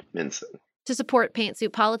 Jared Minson. To support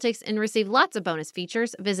Pantsuit Politics and receive lots of bonus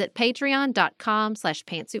features, visit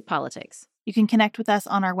patreon.com/pantsuitpolitics. You can connect with us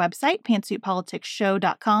on our website,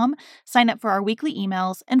 pantsuitpoliticsshow.com, sign up for our weekly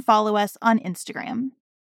emails, and follow us on Instagram.